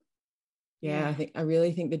 Yeah. I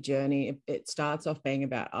really think the journey, it starts off being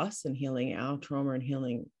about us and healing our trauma and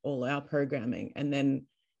healing all our programming. And then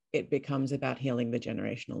it becomes about healing the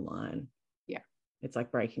generational line. It's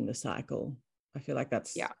like breaking the cycle. I feel like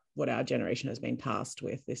that's what our generation has been tasked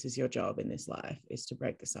with. This is your job in this life, is to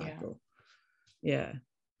break the cycle. Yeah.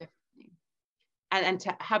 Definitely. And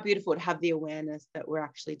how beautiful to have the awareness that we're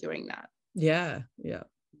actually doing that. Yeah.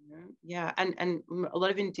 Yeah, and a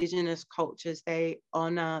lot of Indigenous cultures, they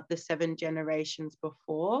honor the 7 generations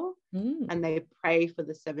before, and they pray for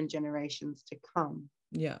the 7 generations to come.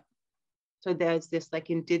 Yeah. So there's this like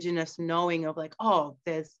Indigenous knowing of like, oh,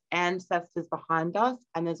 there's ancestors behind us,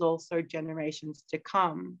 and there's also generations to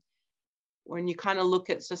come. When you kind of look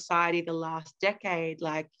at society the last decade,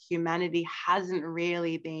 like humanity hasn't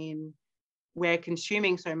really been, we're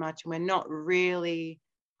consuming so much, and we're not really,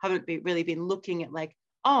 haven't really been looking at like,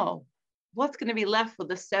 oh, what's going to be left for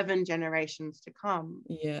the 7 generations to come?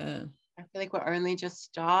 Yeah. I feel like we're only just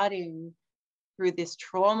starting through this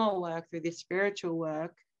trauma work, through this spiritual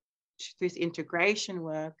work, through this integration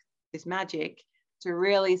work, this magic, to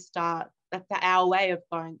really start, that's our way of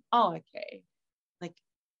going, oh, okay, like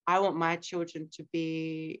I want my children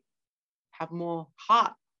to have more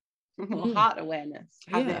heart awareness,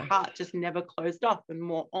 have their heart just never closed off and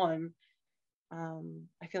more on.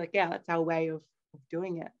 I feel like, yeah, that's our way of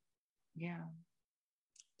doing it. Yeah,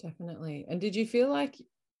 definitely. And did you feel like,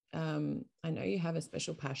 I know you have a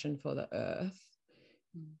special passion for the earth.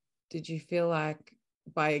 Did you feel like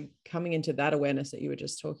by coming into that awareness that you were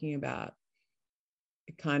just talking about,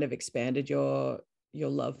 it kind of expanded your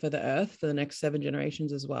love for the earth for the next 7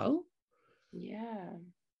 generations as well? Yeah,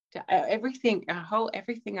 everything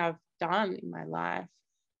I've done in my life,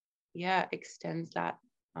 yeah, extends that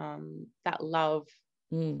love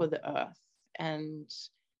for the earth. And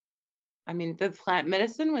I mean, the plant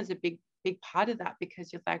medicine was a big part of that,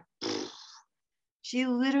 because you're like, she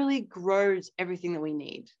literally grows everything that we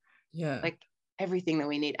need. Yeah, like everything that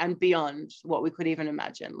we need and beyond what we could even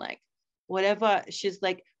imagine. Like whatever, she's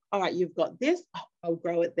like, all right, you've got this, I'll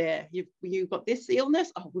grow it there. You've got this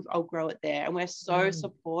illness, I'll grow it there. And we're so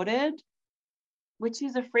supported, which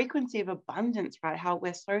is a frequency of abundance, right? How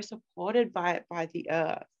we're so supported by the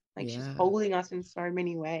earth. Like she's holding us in so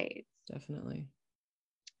many ways. Definitely.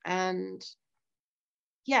 And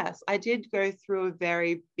yes, I did go through a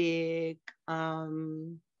very big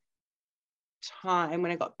time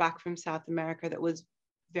when I got back from South America that was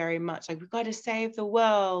very much like, we've got to save the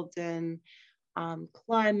world, and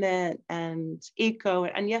climate and eco.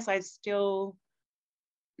 And yes,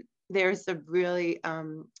 there's a really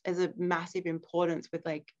there's a massive importance with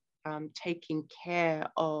like taking care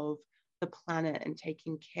of the planet and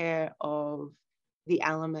taking care of the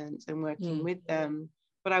elements and working with them.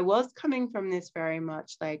 But I was coming from this very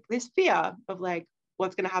much like this fear of like,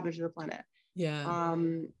 what's going to happen to the planet? Yeah.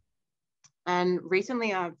 And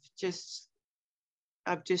recently I've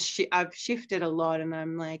shifted a lot, and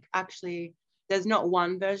I'm like, actually, there's not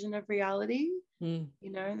one version of reality. You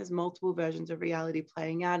know, there's multiple versions of reality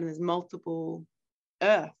playing out, and there's multiple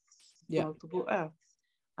earths,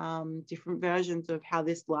 different versions of how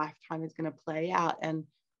this lifetime is going to play out. And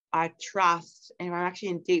I trust, and I'm actually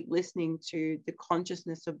in deep listening to the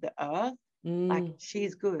consciousness of the earth. Like,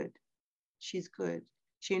 she's good.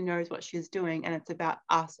 She knows what she's doing, and it's about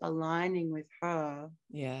us aligning with her.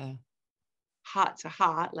 Yeah. Heart to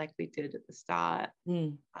heart, like we did at the start.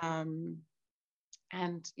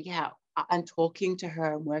 And yeah, and talking to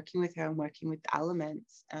her and working with her and working with the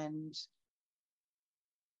elements. And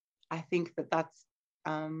I think that's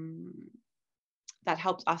that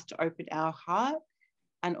helps us to open our heart,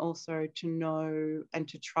 and also to know and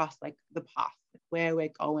to trust like the path, like where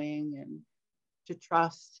we're going, and to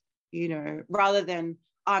trust, you know, rather than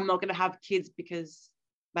I'm not going to have kids because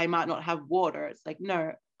they might not have water. It's like,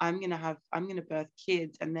 no, I'm going to birth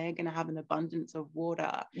kids, and they're going to have an abundance of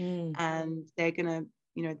water, and they're going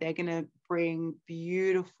to bring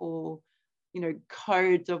beautiful, you know,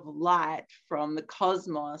 codes of light from the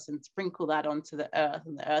cosmos and sprinkle that onto the earth,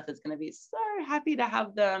 and the earth is going to be so happy to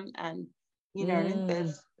have them. And, you know,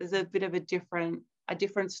 there's a bit of a different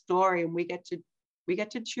story, and we get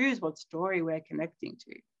to choose what story we're connecting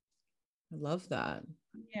to. I love that.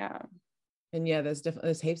 Yeah. And yeah, there's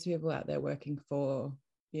heaps of people out there working for,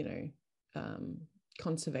 you know,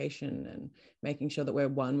 conservation and making sure that we're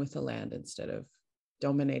one with the land instead of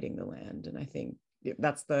dominating the land. And I think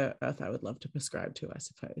that's the earth I would love to prescribe to, I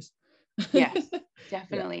suppose. Yes,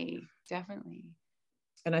 definitely.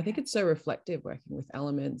 And I think it's so reflective, working with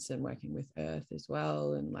elements and working with earth as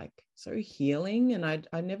well, and like so healing. And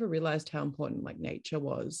I never realized how important like nature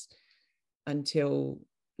was until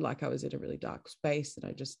like I was at a really dark space and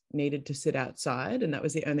I just needed to sit outside, and that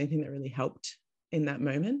was the only thing that really helped in that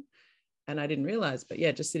moment. And I didn't realize, but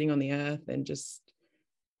yeah, just sitting on the earth and just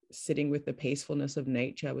sitting with the peacefulness of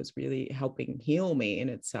nature was really helping heal me in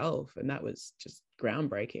itself. And that was just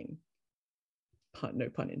groundbreaking. No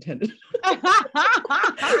pun intended.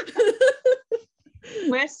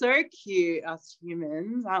 We're so cute, us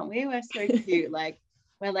humans, aren't we? We're so cute. Like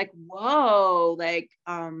we're like, whoa, like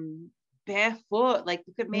barefoot, like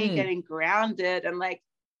look at me getting grounded. And like,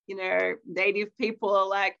 you know, native people are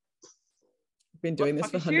like, been doing this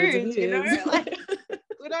for hundreds shoes, of years. You know, like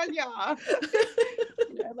good on ya.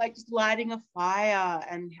 You know, like just lighting a fire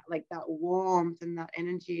and like that warmth and that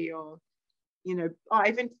energy. Or, you know,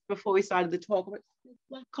 even before we started the talk, I'm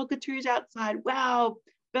like cockatoos outside, wow,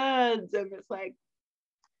 birds. And it's like,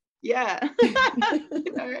 yeah.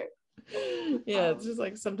 You know, yeah, it's just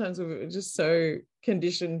like sometimes we're just so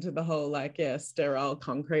conditioned to the whole like, yeah, sterile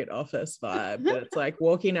concrete office vibe, but it's like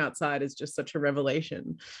walking outside is just such a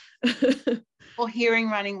revelation. Or hearing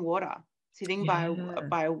running water, sitting by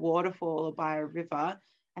a waterfall or by a river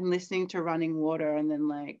and listening to running water, and then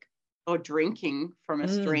like, or drinking from a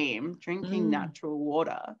stream, drinking natural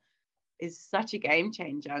water is such a game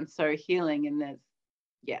changer and so healing. And there's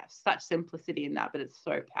such simplicity in that, but it's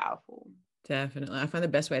so powerful. Definitely. I find the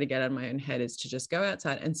best way to get out of my own head is to just go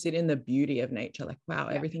outside and sit in the beauty of nature. Like, wow,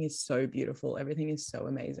 everything is so beautiful. Everything is so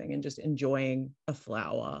amazing. And just enjoying a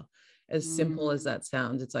flower, as simple as that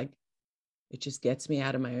sounds. It's like, it just gets me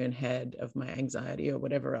out of my own head of my anxiety or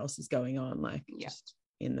whatever else is going on, like just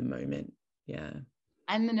in the moment. Yeah.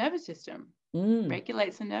 And the nervous system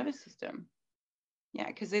regulates the nervous system. Yeah,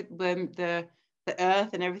 because the earth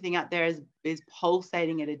and everything out there is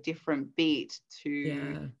pulsating at a different beat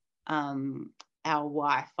to our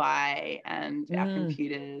Wi-Fi and our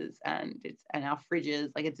computers and our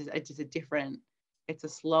fridges. Like it's just a different, it's a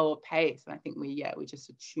slower pace. And I think we just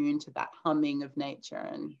attune to that humming of nature,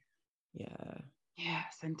 and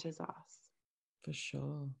centers us for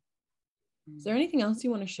sure. Is there anything else you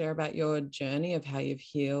want to share about your journey of how you've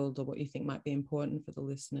healed, or what you think might be important for the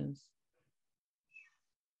listeners?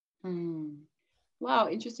 Wow,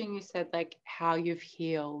 interesting. You said like how you've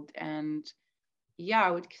healed, and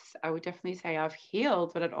I would definitely say I've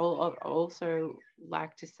healed, but I'd also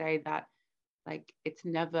like to say that like it's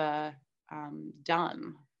never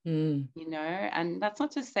done, you know. And that's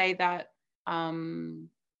not to say that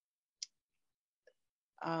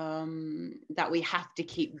that we have to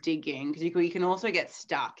keep digging, because you can also get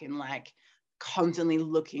stuck in like constantly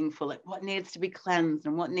looking for like what needs to be cleansed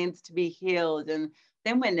and what needs to be healed, and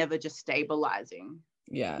then we're never just stabilizing,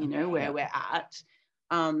 you know, where we're at.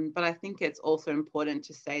 But I think it's also important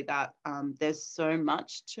to say that there's so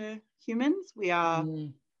much to humans. We are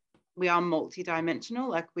multidimensional,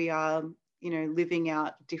 like we are, you know, living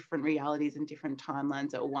out different realities and different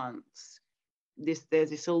timelines at once. There's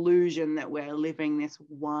this illusion that we're living this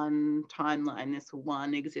one timeline, this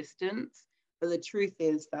one existence. But the truth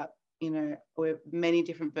is that, you know, many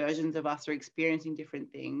different versions of us are experiencing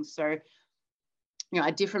different things. So, you know,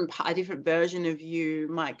 a different version of you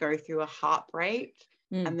might go through a heartbreak,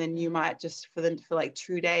 and then you might just for like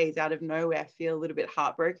 2 days out of nowhere feel a little bit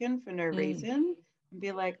heartbroken for no reason, and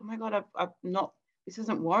be like, oh my God, I'm not, this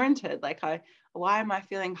isn't warranted. Like, why am I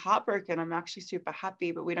feeling heartbroken? I'm actually super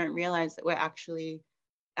happy. But we don't realize that we're actually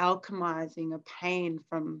alchemizing a pain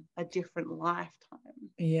from a different lifetime.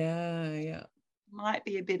 Yeah. Might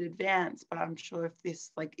be a bit advanced, but I'm sure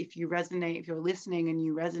if you resonate, if you're listening and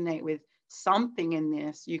you resonate with something in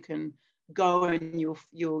this, you can go and you'll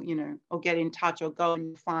you know, or get in touch, or go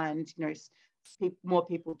and find, you know, more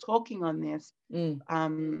people talking on this.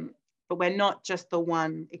 But we're not just the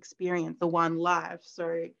one experience, the one life.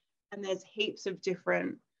 So, and there's heaps of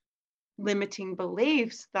different limiting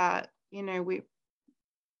beliefs that, you know,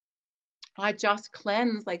 I just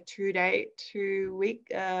cleansed like a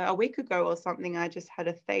week ago or something. I just had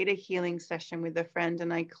a theta healing session with a friend,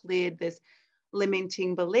 and I cleared this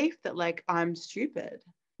limiting belief that like I'm stupid.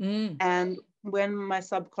 And when my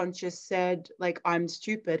subconscious said like I'm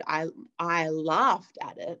stupid, I laughed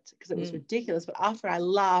at it because it was ridiculous. But after I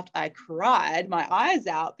laughed, I cried my eyes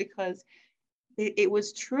out, because it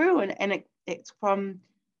was true. And it's from,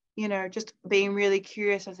 you know, just being really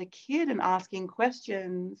curious as a kid and asking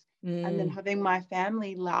questions, and then having my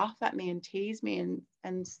family laugh at me and tease me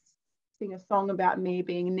and sing a song about me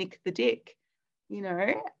being Nick the Dick, you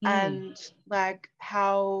know, and like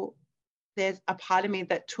how there's a part of me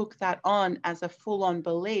that took that on as a full-on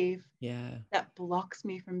belief that blocks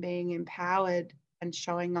me from being empowered and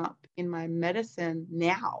showing up in my medicine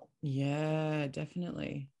now. Yeah,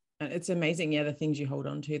 definitely. And it's amazing, the things you hold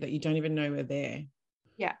on to that you don't even know are there.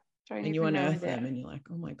 Yeah. And you unearth them and you're like,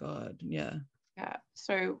 oh my God. Yeah.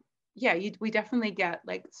 So we definitely get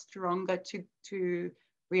like stronger to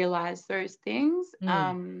realize those things.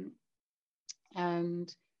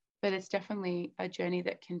 But it's definitely a journey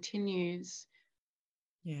that continues.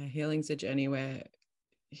 Yeah, healing's a journey where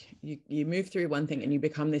you move through one thing and you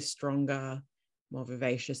become this stronger, more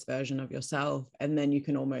vivacious version of yourself, and then you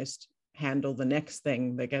can almost handle the next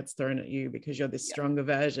thing that gets thrown at you because you're this stronger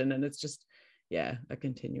version. And it's just, a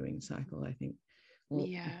continuing cycle, I think. Well,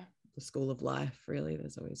 the school of life, really,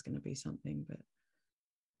 there's always going to be something, but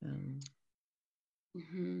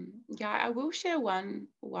I will share one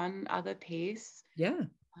other piece.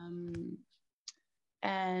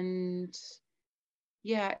 And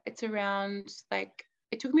it's around, like,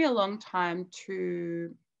 it took me a long time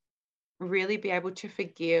to really be able to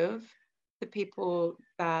forgive the people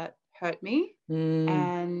that hurt me.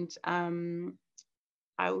 And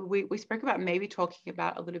we spoke about maybe talking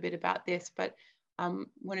about a little bit about this, but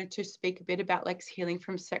wanted to speak a bit about like healing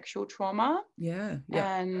from sexual trauma.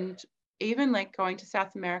 And even like going to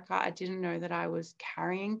South America, I didn't know that I was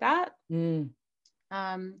carrying that. And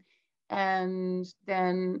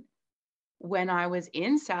then when I was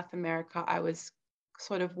in South America, I was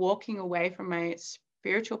sort of walking away from my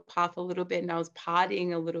spiritual path a little bit, and I was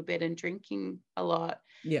partying a little bit and drinking a lot.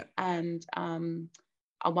 And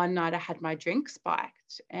one night I had my drink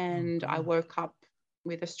spiked, and I woke up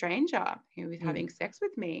with a stranger who was having sex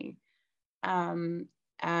with me. And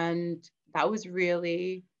that was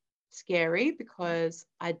really scary because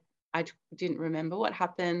I didn't remember what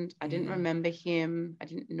happened. I didn't remember him. I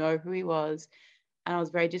didn't know who he was. And I was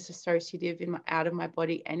very disassociative out of my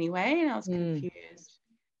body anyway. And I was confused.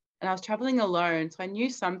 And I was traveling alone. So I knew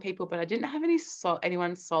some people, but I didn't have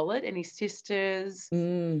anyone solid, any sisters,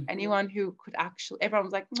 anyone who could actually, everyone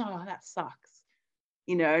was like, oh, that sucks.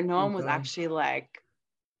 No one was actually like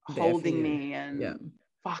holding me and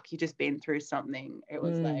fuck, you just been through something. It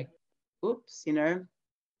was like, oops,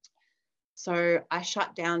 So I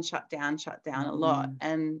shut down a lot.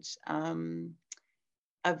 And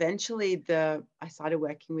eventually I started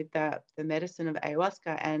working with the medicine of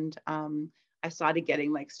ayahuasca, and I started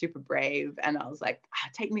getting like super brave, and I was like,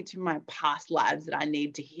 take me to my past lives that I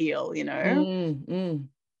need to heal,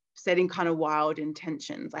 setting kind of wild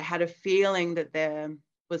intentions. I had a feeling that there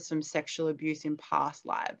was some sexual abuse in past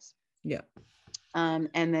lives. And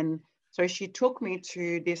then so she took me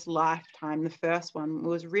to this lifetime. The first one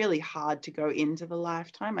was really hard to go into the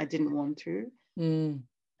lifetime. I didn't want to.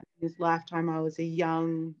 This lifetime, I was a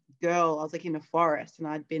young girl. I was like in a forest, and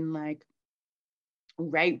I'd been like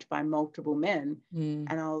raped by multiple men, and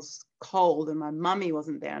I was cold, and my mummy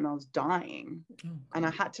wasn't there, and I was dying. And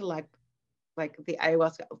I had to like the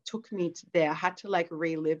ayahuasca took me to there. I had to like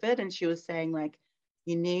relive it. And she was saying like,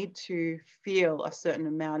 you need to feel a certain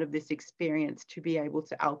amount of this experience to be able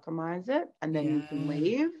to alchemize it, and then you can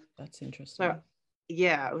leave. That's interesting. So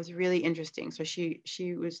it was really interesting. So she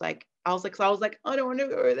was like, I was like, I don't want to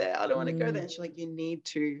go there. I don't want to go there. And she's like, you need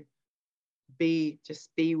to just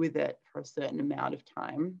be with it for a certain amount of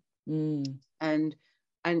time. And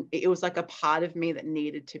it was like a part of me that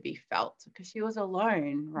needed to be felt because she was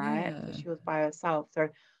alone, right? So she was by herself. So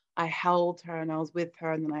I held her and I was with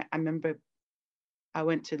her. And then I remember I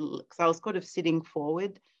went to, because I was sort of sitting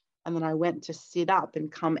forward, and then I went to sit up and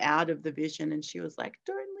come out of the vision, and she was like,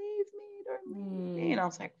 don't leave me. And I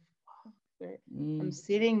was like, I'm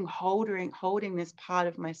sitting holding this part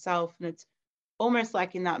of myself, and it's almost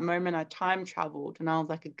like in that moment I time traveled, and I was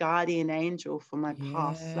like a guardian angel for my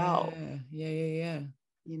past self. And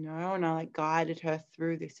I like guided her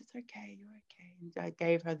through this. It's okay, you're okay. And I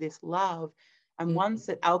gave her this love, and once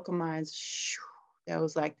it alchemized, there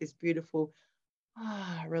was like this beautiful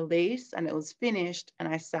release, and it was finished, and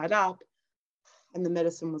I sat up, and the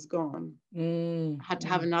medicine was gone. I had to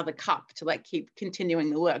have another cup to like keep continuing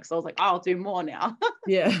the work. So I was like, I'll do more now.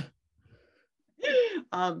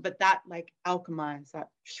 But that like alchemized, that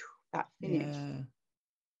finished.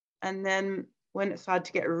 And then when it started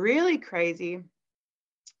to get really crazy, it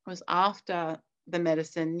was after the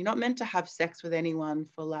medicine. You're not meant to have sex with anyone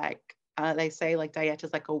for like, they say like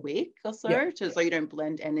dieta's like a week or so, so you don't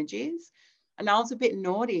blend energies. And I was a bit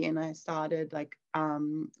naughty, and I started like,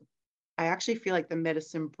 I actually feel like the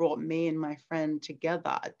medicine brought me and my friend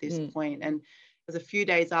together at this point. And it was a few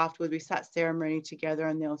days afterwards, we sat ceremony together,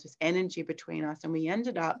 and there was this energy between us, and we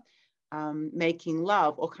ended up making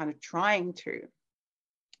love, or kind of trying to.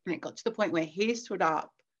 And it got to the point where he stood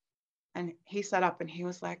up, and he sat up, and he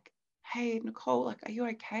was like, hey, Nicole, like, are you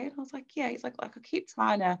okay? And I was like, yeah. He's like, I keep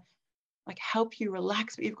trying to like help you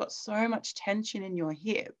relax, but you've got so much tension in your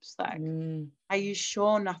hips. Like, are you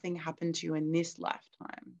sure nothing happened to you in this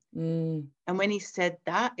lifetime? And when he said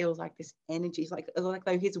that, it was like this energy. It's like, it was like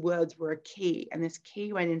though his words were a key, and this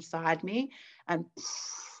key went inside me and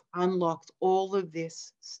unlocked all of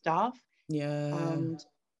this stuff. And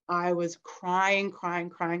I was crying,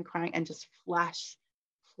 and just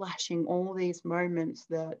flashing all these moments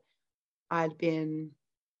that I'd been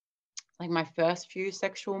like my first few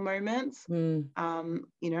sexual moments, you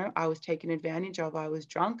know, I was taken advantage of. I was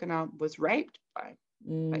drunk and I was raped by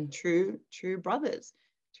like two brothers,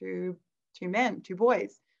 two men, two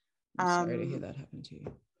boys. I'm sorry to hear that happen to you.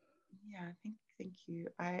 Yeah, thank you.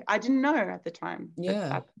 I didn't know at the time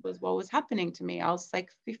that was what was happening to me. I was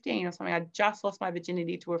like 15 or something. I just lost my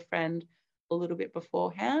virginity to a friend a little bit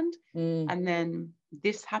beforehand. And then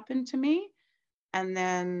this happened to me. And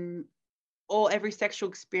then every sexual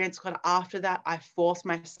experience kind of after that, I forced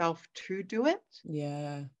myself to do it.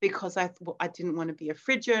 Yeah. Because I didn't want to be a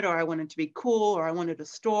frigid, or I wanted to be cool, or I wanted a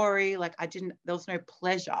story. Like there was no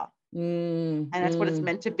pleasure. And that's what it's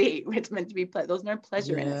meant to be. It's meant to be there was no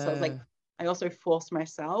pleasure in it. So I was like, I also forced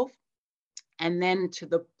myself. And then to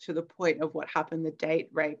the point of what happened, the date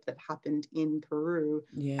rape that happened in Peru,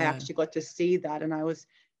 I actually got to see that. And I was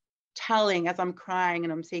telling, as I'm crying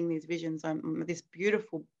and I'm seeing these visions, this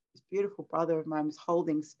beautiful brother of mine was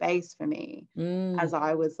holding space for me as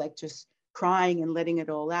I was like just crying and letting it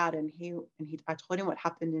all out. And I told him what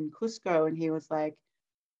happened in Cusco, and he was like,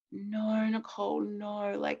 no, Nicole,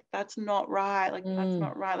 no, like that's not right. Like that's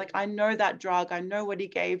not right. Like I know that drug, I know what he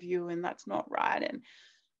gave you, and that's not right. And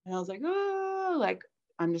I was like, oh, like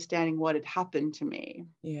understanding what had happened to me.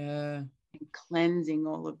 Yeah. And cleansing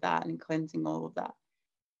all of that. And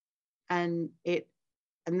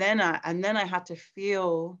then I had to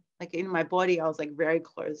feel like in my body, I was like very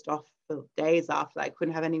closed off for days after. I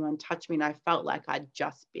couldn't have anyone touch me, and I felt like I'd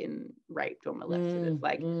just been raped or molested. It's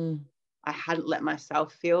like I hadn't let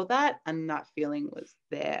myself feel that, and that feeling was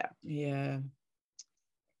there. Yeah.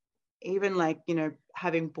 Even like, you know,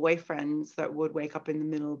 having boyfriends that would wake up in the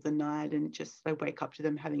middle of the night and just I wake up to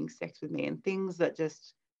them having sex with me, and things that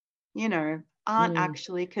just, you know, aren't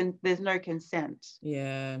actually there's no consent.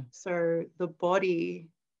 Yeah. So the body,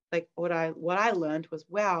 like what I learned was,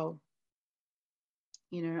 wow,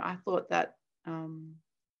 you know, I thought that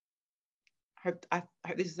I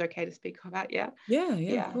hope this is okay to speak about. Yeah,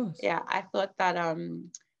 of course. Yeah, I thought that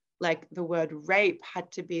like the word rape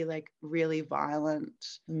had to be like really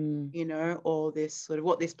violent, you know, or this sort of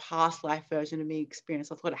what this past life version of me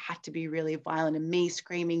experienced. I thought it had to be really violent, and me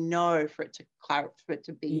screaming no for it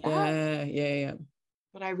to be that. Yeah.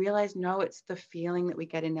 But I realized, no, it's the feeling that we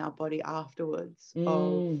get in our body afterwards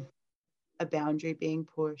of a boundary being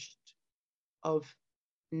pushed, of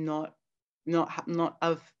not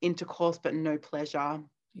of intercourse but no pleasure,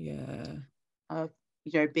 of,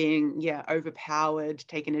 you know, being overpowered,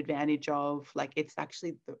 taken advantage of. Like it's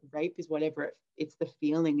actually the rape is whatever it's the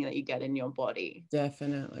feeling that you get in your body.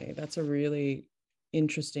 Definitely. That's a really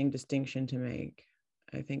interesting distinction to make.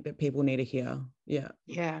 I think that people need to hear. Yeah,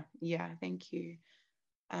 thank you.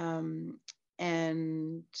 And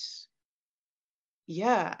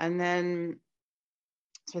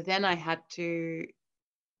then I had to,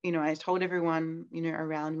 you know, I told everyone, you know,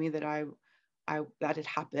 around me that that had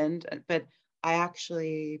happened, but I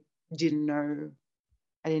actually didn't know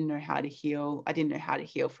how to heal. I didn't know how to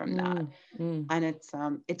heal from that. And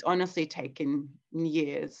it's honestly taken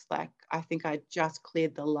years. Like I think I just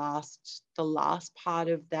cleared the last part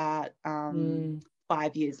of that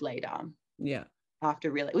 5 years later. Yeah.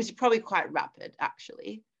 After really, which is probably quite rapid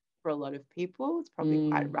actually for a lot of people. It's probably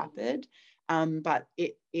quite rapid. But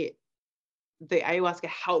the ayahuasca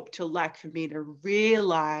helped to like for me to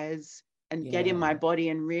realize and get in my body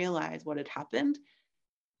and realize what had happened.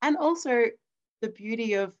 And also the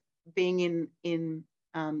beauty of being in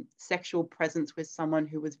sexual presence with someone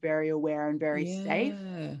who was very aware and very safe.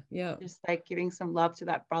 Yeah. Just like giving some love to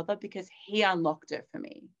that brother, because he unlocked it for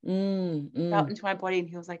me. Felt into my body, and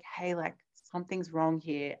he was like, hey, like something's wrong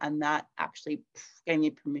here. And that actually gave me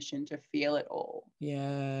permission to feel it all.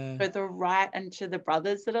 Yeah. So and to the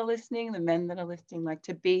brothers that are listening, the men that are listening, like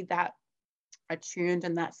to be that attuned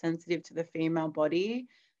and that sensitive to the female body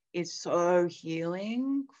is so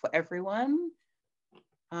healing for everyone.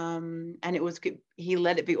 And it was good. He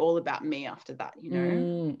let it be all about me after that, you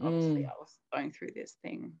know. Obviously I was going through this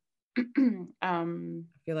thing. I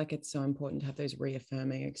feel like it's so important to have those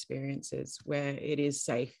reaffirming experiences where it is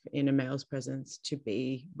safe in a male's presence to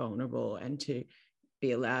be vulnerable and to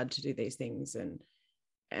be allowed to do these things.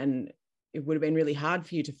 And it would have been really hard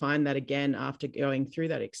for you to find that again after going through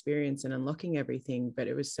that experience and unlocking everything. But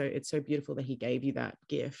it's so beautiful that he gave you that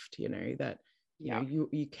gift, you know, that you know,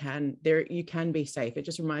 you can be safe. It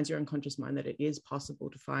just reminds your unconscious mind that it is possible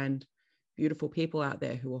to find beautiful people out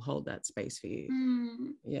there who will hold that space for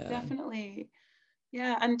you. Definitely.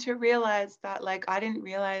 Yeah. And to realize that, like, I didn't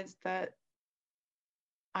realize how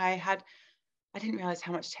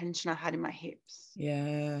much tension I had in my hips.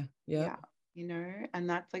 Yeah. you know, and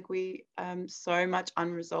that's like we so much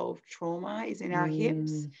unresolved trauma is in our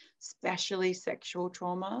hips, especially sexual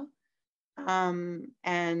trauma.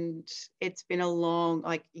 And it's been a long,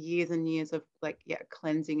 like years and years of like,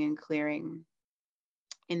 cleansing and clearing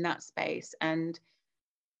in that space. And,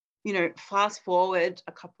 you know, fast forward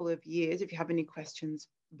a couple of years, if you have any questions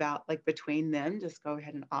about like between them, just go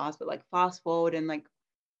ahead and ask. But like fast forward and like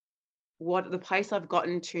what the place I've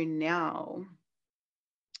gotten to now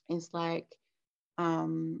is like,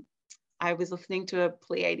 I was listening to a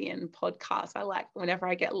Pleiadian podcast. I like whenever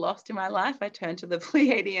I get lost in my life, I turn to the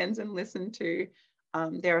Pleiadians and listen to.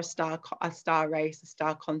 They're a star race, a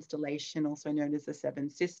star constellation, also known as the Seven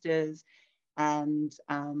Sisters, and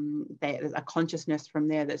there's a consciousness from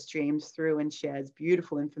there that streams through and shares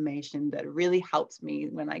beautiful information that really helps me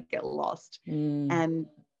when I get lost. And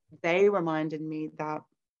they reminded me that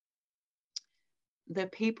the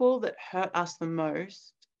people that hurt us the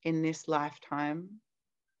most in this lifetime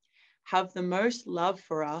have the most love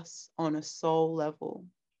for us on a soul level.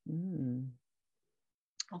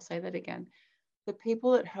 I'll say that again. The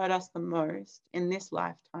people that hurt us the most in this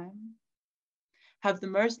lifetime have the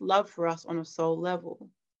most love for us on a soul level,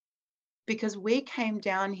 because we came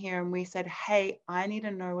down here and we said, hey, I need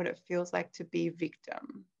to know what it feels like to be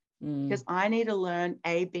victim, because I need to learn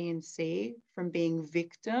A, B, and C from being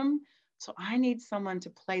victim. So I need someone to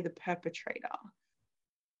play the perpetrator.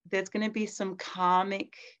 There's going to be some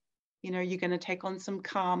karmic, you know, you're going to take on some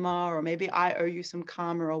karma, or maybe I owe you some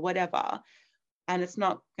karma or whatever. And it's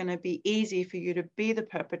not going to be easy for you to be the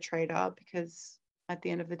perpetrator, because at the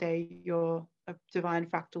end of the day, you're a divine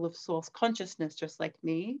fractal of source consciousness, just like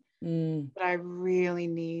me. But I really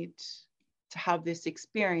need to have this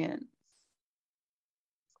experience.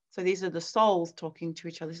 So these are the souls talking to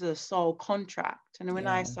each other. This is a soul contract. And when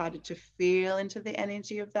I started to feel into the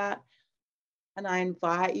energy of that, and I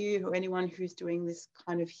invite you, or anyone who's doing this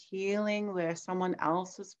kind of healing where someone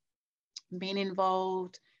else has been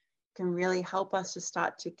involved, can really help us to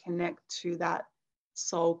start to connect to that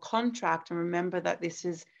soul contract and remember that this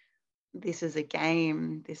is a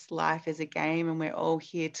game. This life is a game, and we're all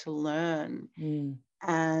here to learn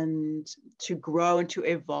and to grow and to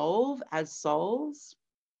evolve as souls,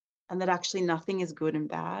 and that actually nothing is good and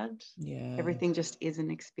bad. Everything just is an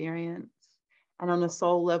experience. And on a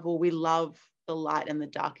soul level, we love the light and the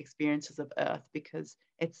dark experiences of Earth, because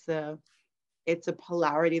it's a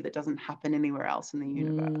polarity that doesn't happen anywhere else in the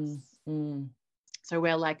universe. So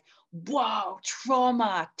we're like, whoa,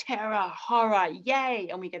 trauma, terror, horror, yay.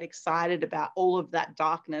 And we get excited about all of that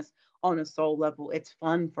darkness on a soul level. It's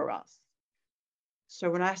fun for us. So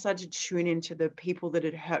when I started to tune into the people that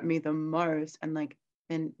had hurt me the most, and like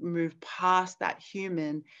then move past that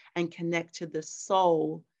human and connect to the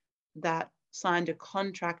soul that signed a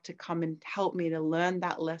contract to come and help me to learn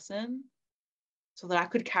that lesson, so that I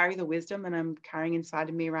could carry the wisdom that I'm carrying inside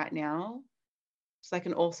of me right now. So I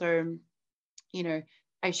can also, you know,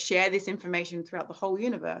 I share this information throughout the whole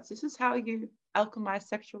universe. This is how you alchemize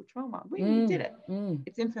sexual trauma. We did it.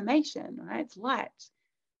 It's information, right? It's light.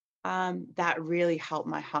 That really helped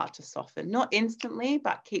my heart to soften. Not instantly,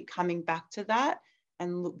 but keep coming back to that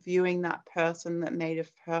and viewing that person that may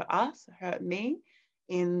have hurt me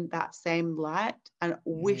in that same light, and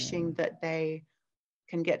wishing that they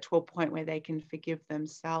can get to a point where they can forgive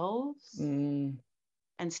themselves and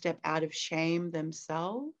step out of shame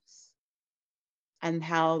themselves, and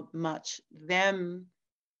how much them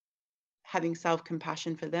having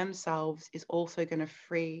self-compassion for themselves is also going to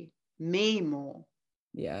free me more.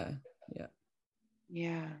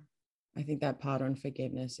 I think that part on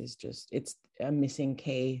forgiveness is it's a missing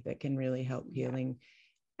key that can really help healing.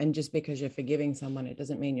 And just because you're forgiving someone, it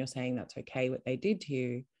doesn't mean you're saying that's okay what they did to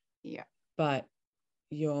you. But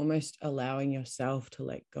you're almost allowing yourself to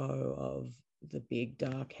let go of the big,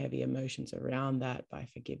 dark, heavy emotions around that by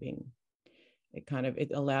forgiving.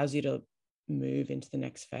 It allows you to move into the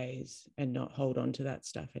next phase and not hold on to that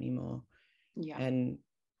stuff anymore. And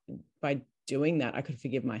by doing that, I could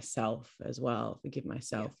forgive myself as well,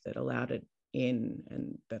 that allowed it in,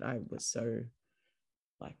 and that I was so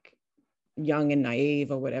like young and naive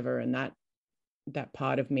or whatever, and that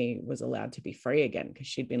part of me was allowed to be free again, because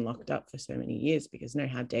she'd been locked up for so many years. Because no,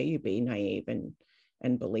 how dare you be naive and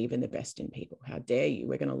believe in the best in people? How dare you?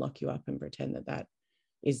 We're going to lock you up and pretend that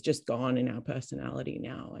is just gone in our personality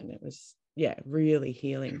now. And it was really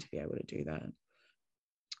healing to be able to do that.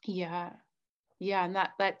 And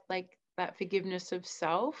that forgiveness of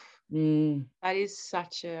self, that is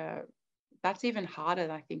that's even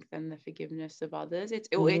harder, I think, than the forgiveness of others. It's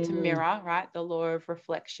a mirror, right? The law of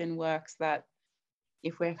reflection works that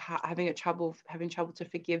if we're having trouble to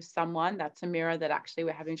forgive someone, that's a mirror that actually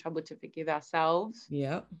we're having trouble to forgive ourselves.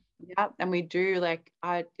 Yeah. Yeah. And we do, like,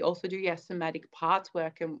 I also do, somatic parts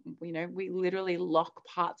work. And, we literally lock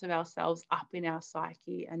parts of ourselves up in our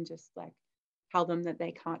psyche and just like tell them that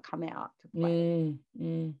they can't come out to play.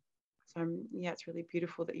 So it's really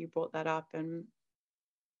beautiful that you brought that up. And,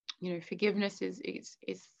 forgiveness is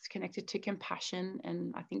connected to compassion.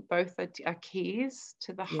 And I think both are keys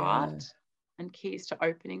to the heart and keys to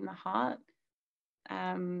opening the heart.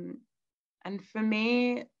 And for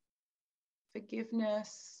me,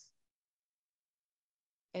 forgiveness,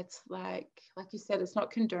 it's like you said, it's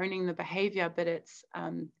not condoning the behavior, but it's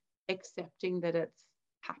accepting that it's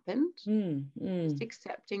happened. Just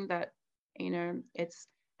accepting that, it's,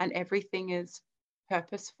 and everything is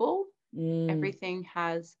purposeful. Everything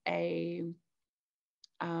has a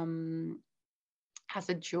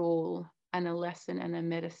jewel and a lesson and a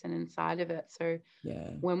medicine inside of it. So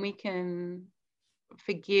when we can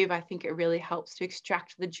forgive, I think it really helps to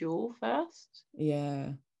extract the jewel first.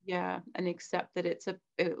 And accept that it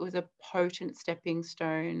was a potent stepping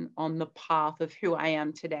stone on the path of who I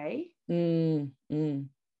am today.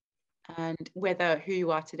 And whether who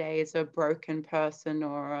you are today is a broken person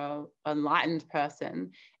or an enlightened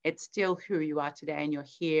person, it's still who you are today, and you're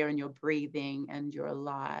here and you're breathing and you're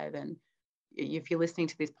alive. And if you're listening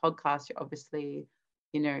to this podcast, you're obviously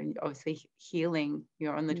healing.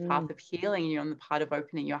 You're on the path of healing, and you're on the path of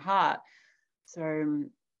opening your heart. So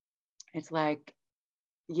it's like,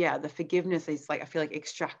 the forgiveness is like, I feel like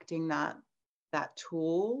extracting that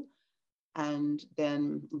tool and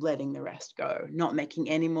then letting the rest go, not making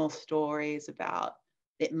any more stories about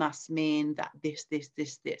it must mean that this.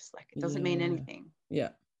 Like, it doesn't mean anything.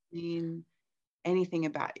 Mean anything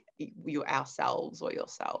about ourselves or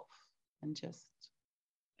yourself. And just.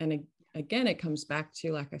 And again, it comes back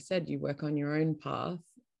to, like I said, you work on your own path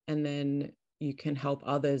and then you can help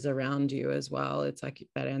others around you as well. It's like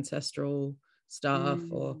that ancestral stuff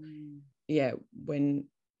or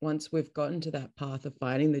once we've gotten to that path of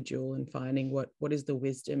finding the jewel and finding what is the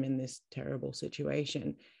wisdom in this terrible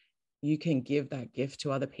situation, you can give that gift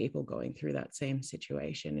to other people going through that same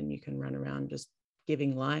situation, and you can run around just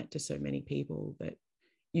giving light to so many people that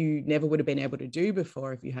you never would have been able to do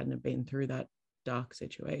before if you hadn't have been through that dark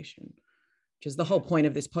situation, which is the whole point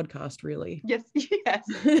of this podcast, really. Yes.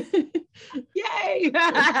 Yay.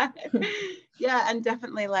 And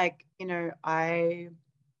definitely, like, I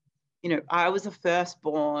was the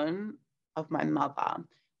firstborn of my mother.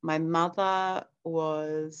 My mother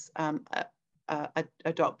was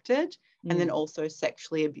adopted and then also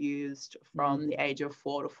sexually abused from the age of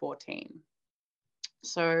 4 to 14.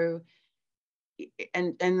 So,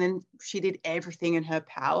 and then she did everything in her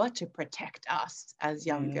power to protect us as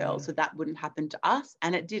young girls, so that wouldn't happen to us,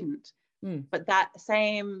 and it didn't. But that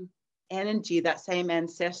same energy, that same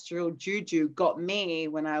ancestral juju got me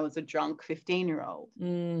when I was a drunk 15-year-old.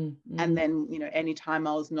 And then, anytime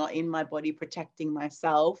I was not in my body protecting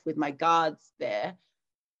myself with my guards there,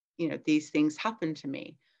 these things happen to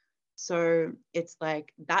me. So it's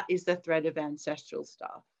like, that is the thread of ancestral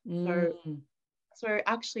stuff. So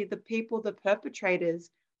actually the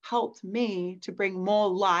perpetrators helped me to bring more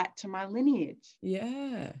light to my lineage.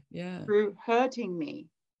 Through hurting me.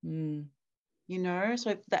 So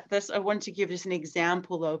that's, I want to give just an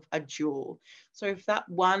example of a jewel. So if that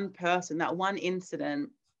one person, that one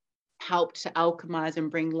incident helped to alchemize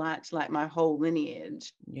and bring light to like my whole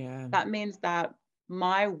lineage, that means that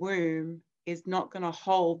my womb is not going to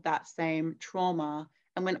hold that same trauma.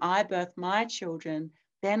 And when I birth my children,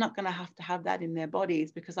 they're not going to have that in their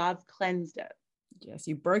bodies because I've cleansed it. Yes,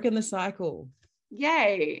 you've broken the cycle.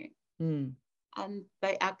 Yay. And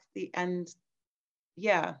they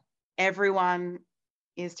everyone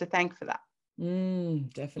is to thank for that.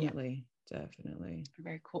 Definitely.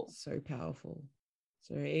 Very cool. So powerful.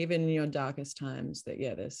 So even in your darkest times,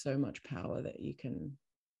 there's so much power that you can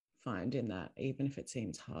find in that, even if it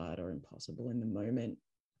seems hard or impossible in the moment.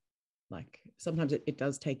 Like sometimes it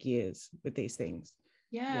does take years with these things.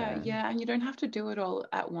 And you don't have to do it all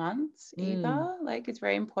at once either. Like, it's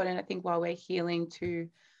very important, I think, while we're healing, to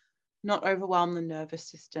not overwhelm the nervous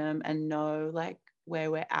system and know like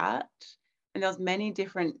where we're at. And there's many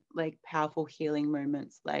different like powerful healing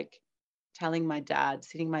moments, like sitting my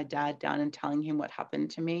dad down and telling him what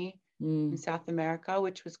happened to me in South America,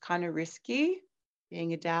 which was kind of risky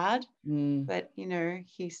being a dad. But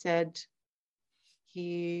he said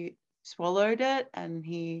he swallowed it and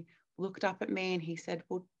he looked up at me and he said,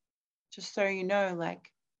 well, just so you know,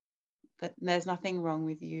 like, that there's nothing wrong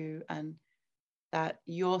with you and that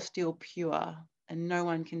you're still pure and no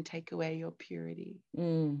one can take away your purity.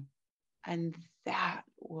 And that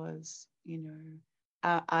was,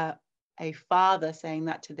 a father saying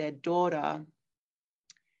that to their daughter,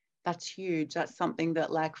 that's huge. That's something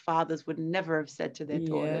that like fathers would never have said to their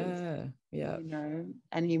daughters. Yeah.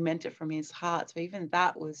 And he meant it from his heart. So even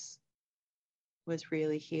that was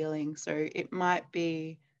really healing. So it might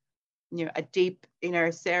be, a deep,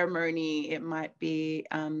 ceremony. It might be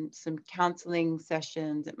some counseling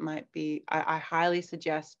sessions. It might be, I highly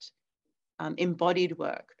suggest embodied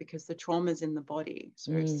work, because the trauma is in the body.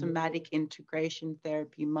 So somatic integration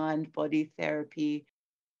therapy, mind body therapy,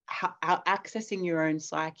 accessing your own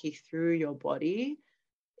psyche through your body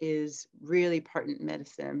is really potent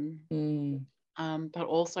medicine. But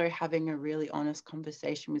also having a really honest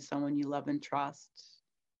conversation with someone you love and trust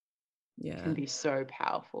can be so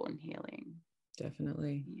powerful and healing.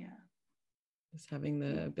 Definitely. Yeah. Just having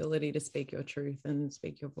the ability to speak your truth and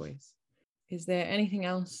speak your voice. Is there anything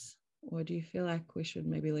else, or do you feel like we should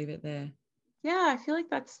maybe leave it there? Yeah, I feel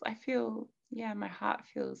like my heart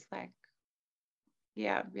feels like,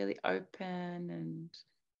 really open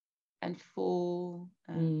and full.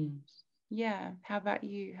 And how about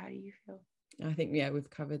you? How do you feel? I think, we've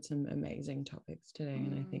covered some amazing topics today.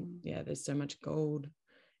 And I think, there's so much gold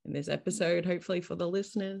in this episode, hopefully for the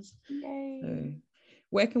listeners. Yay. So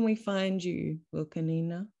where can we find you,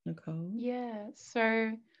 Wilqa.Nina, Nicole? Yeah,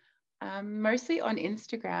 so mostly on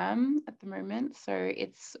Instagram at the moment. So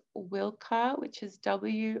it's Wilqa, which is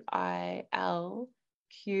WILQA.NINA.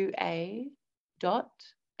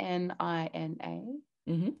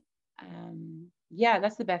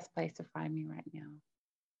 That's the best place to find me right now.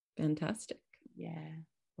 Fantastic. Yeah.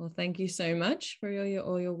 Well, thank you so much for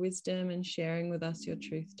all your wisdom and sharing with us your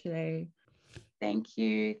truth today. Thank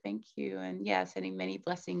you. And sending many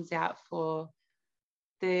blessings out for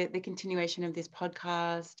the continuation of this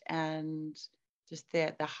podcast, and just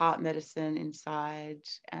the heart medicine inside.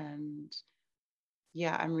 And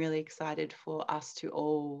I'm really excited for us to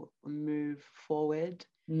all move forward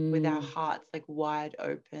with our hearts like wide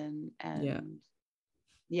open, and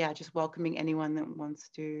just welcoming anyone that wants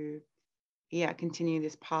to continue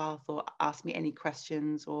this path or ask me any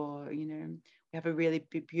questions, or we have a really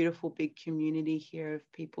beautiful big community here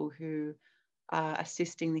of people who are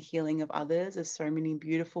assisting the healing of others. There's so many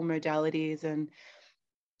beautiful modalities, and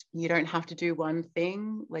you don't have to do one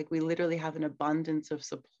thing. Like, we literally have an abundance of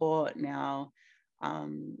support now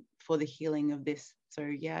for the healing of this. So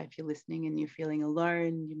if you're listening and you're feeling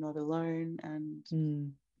alone, you're not alone, and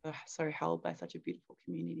you're so held by such a beautiful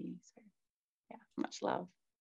community. So much love.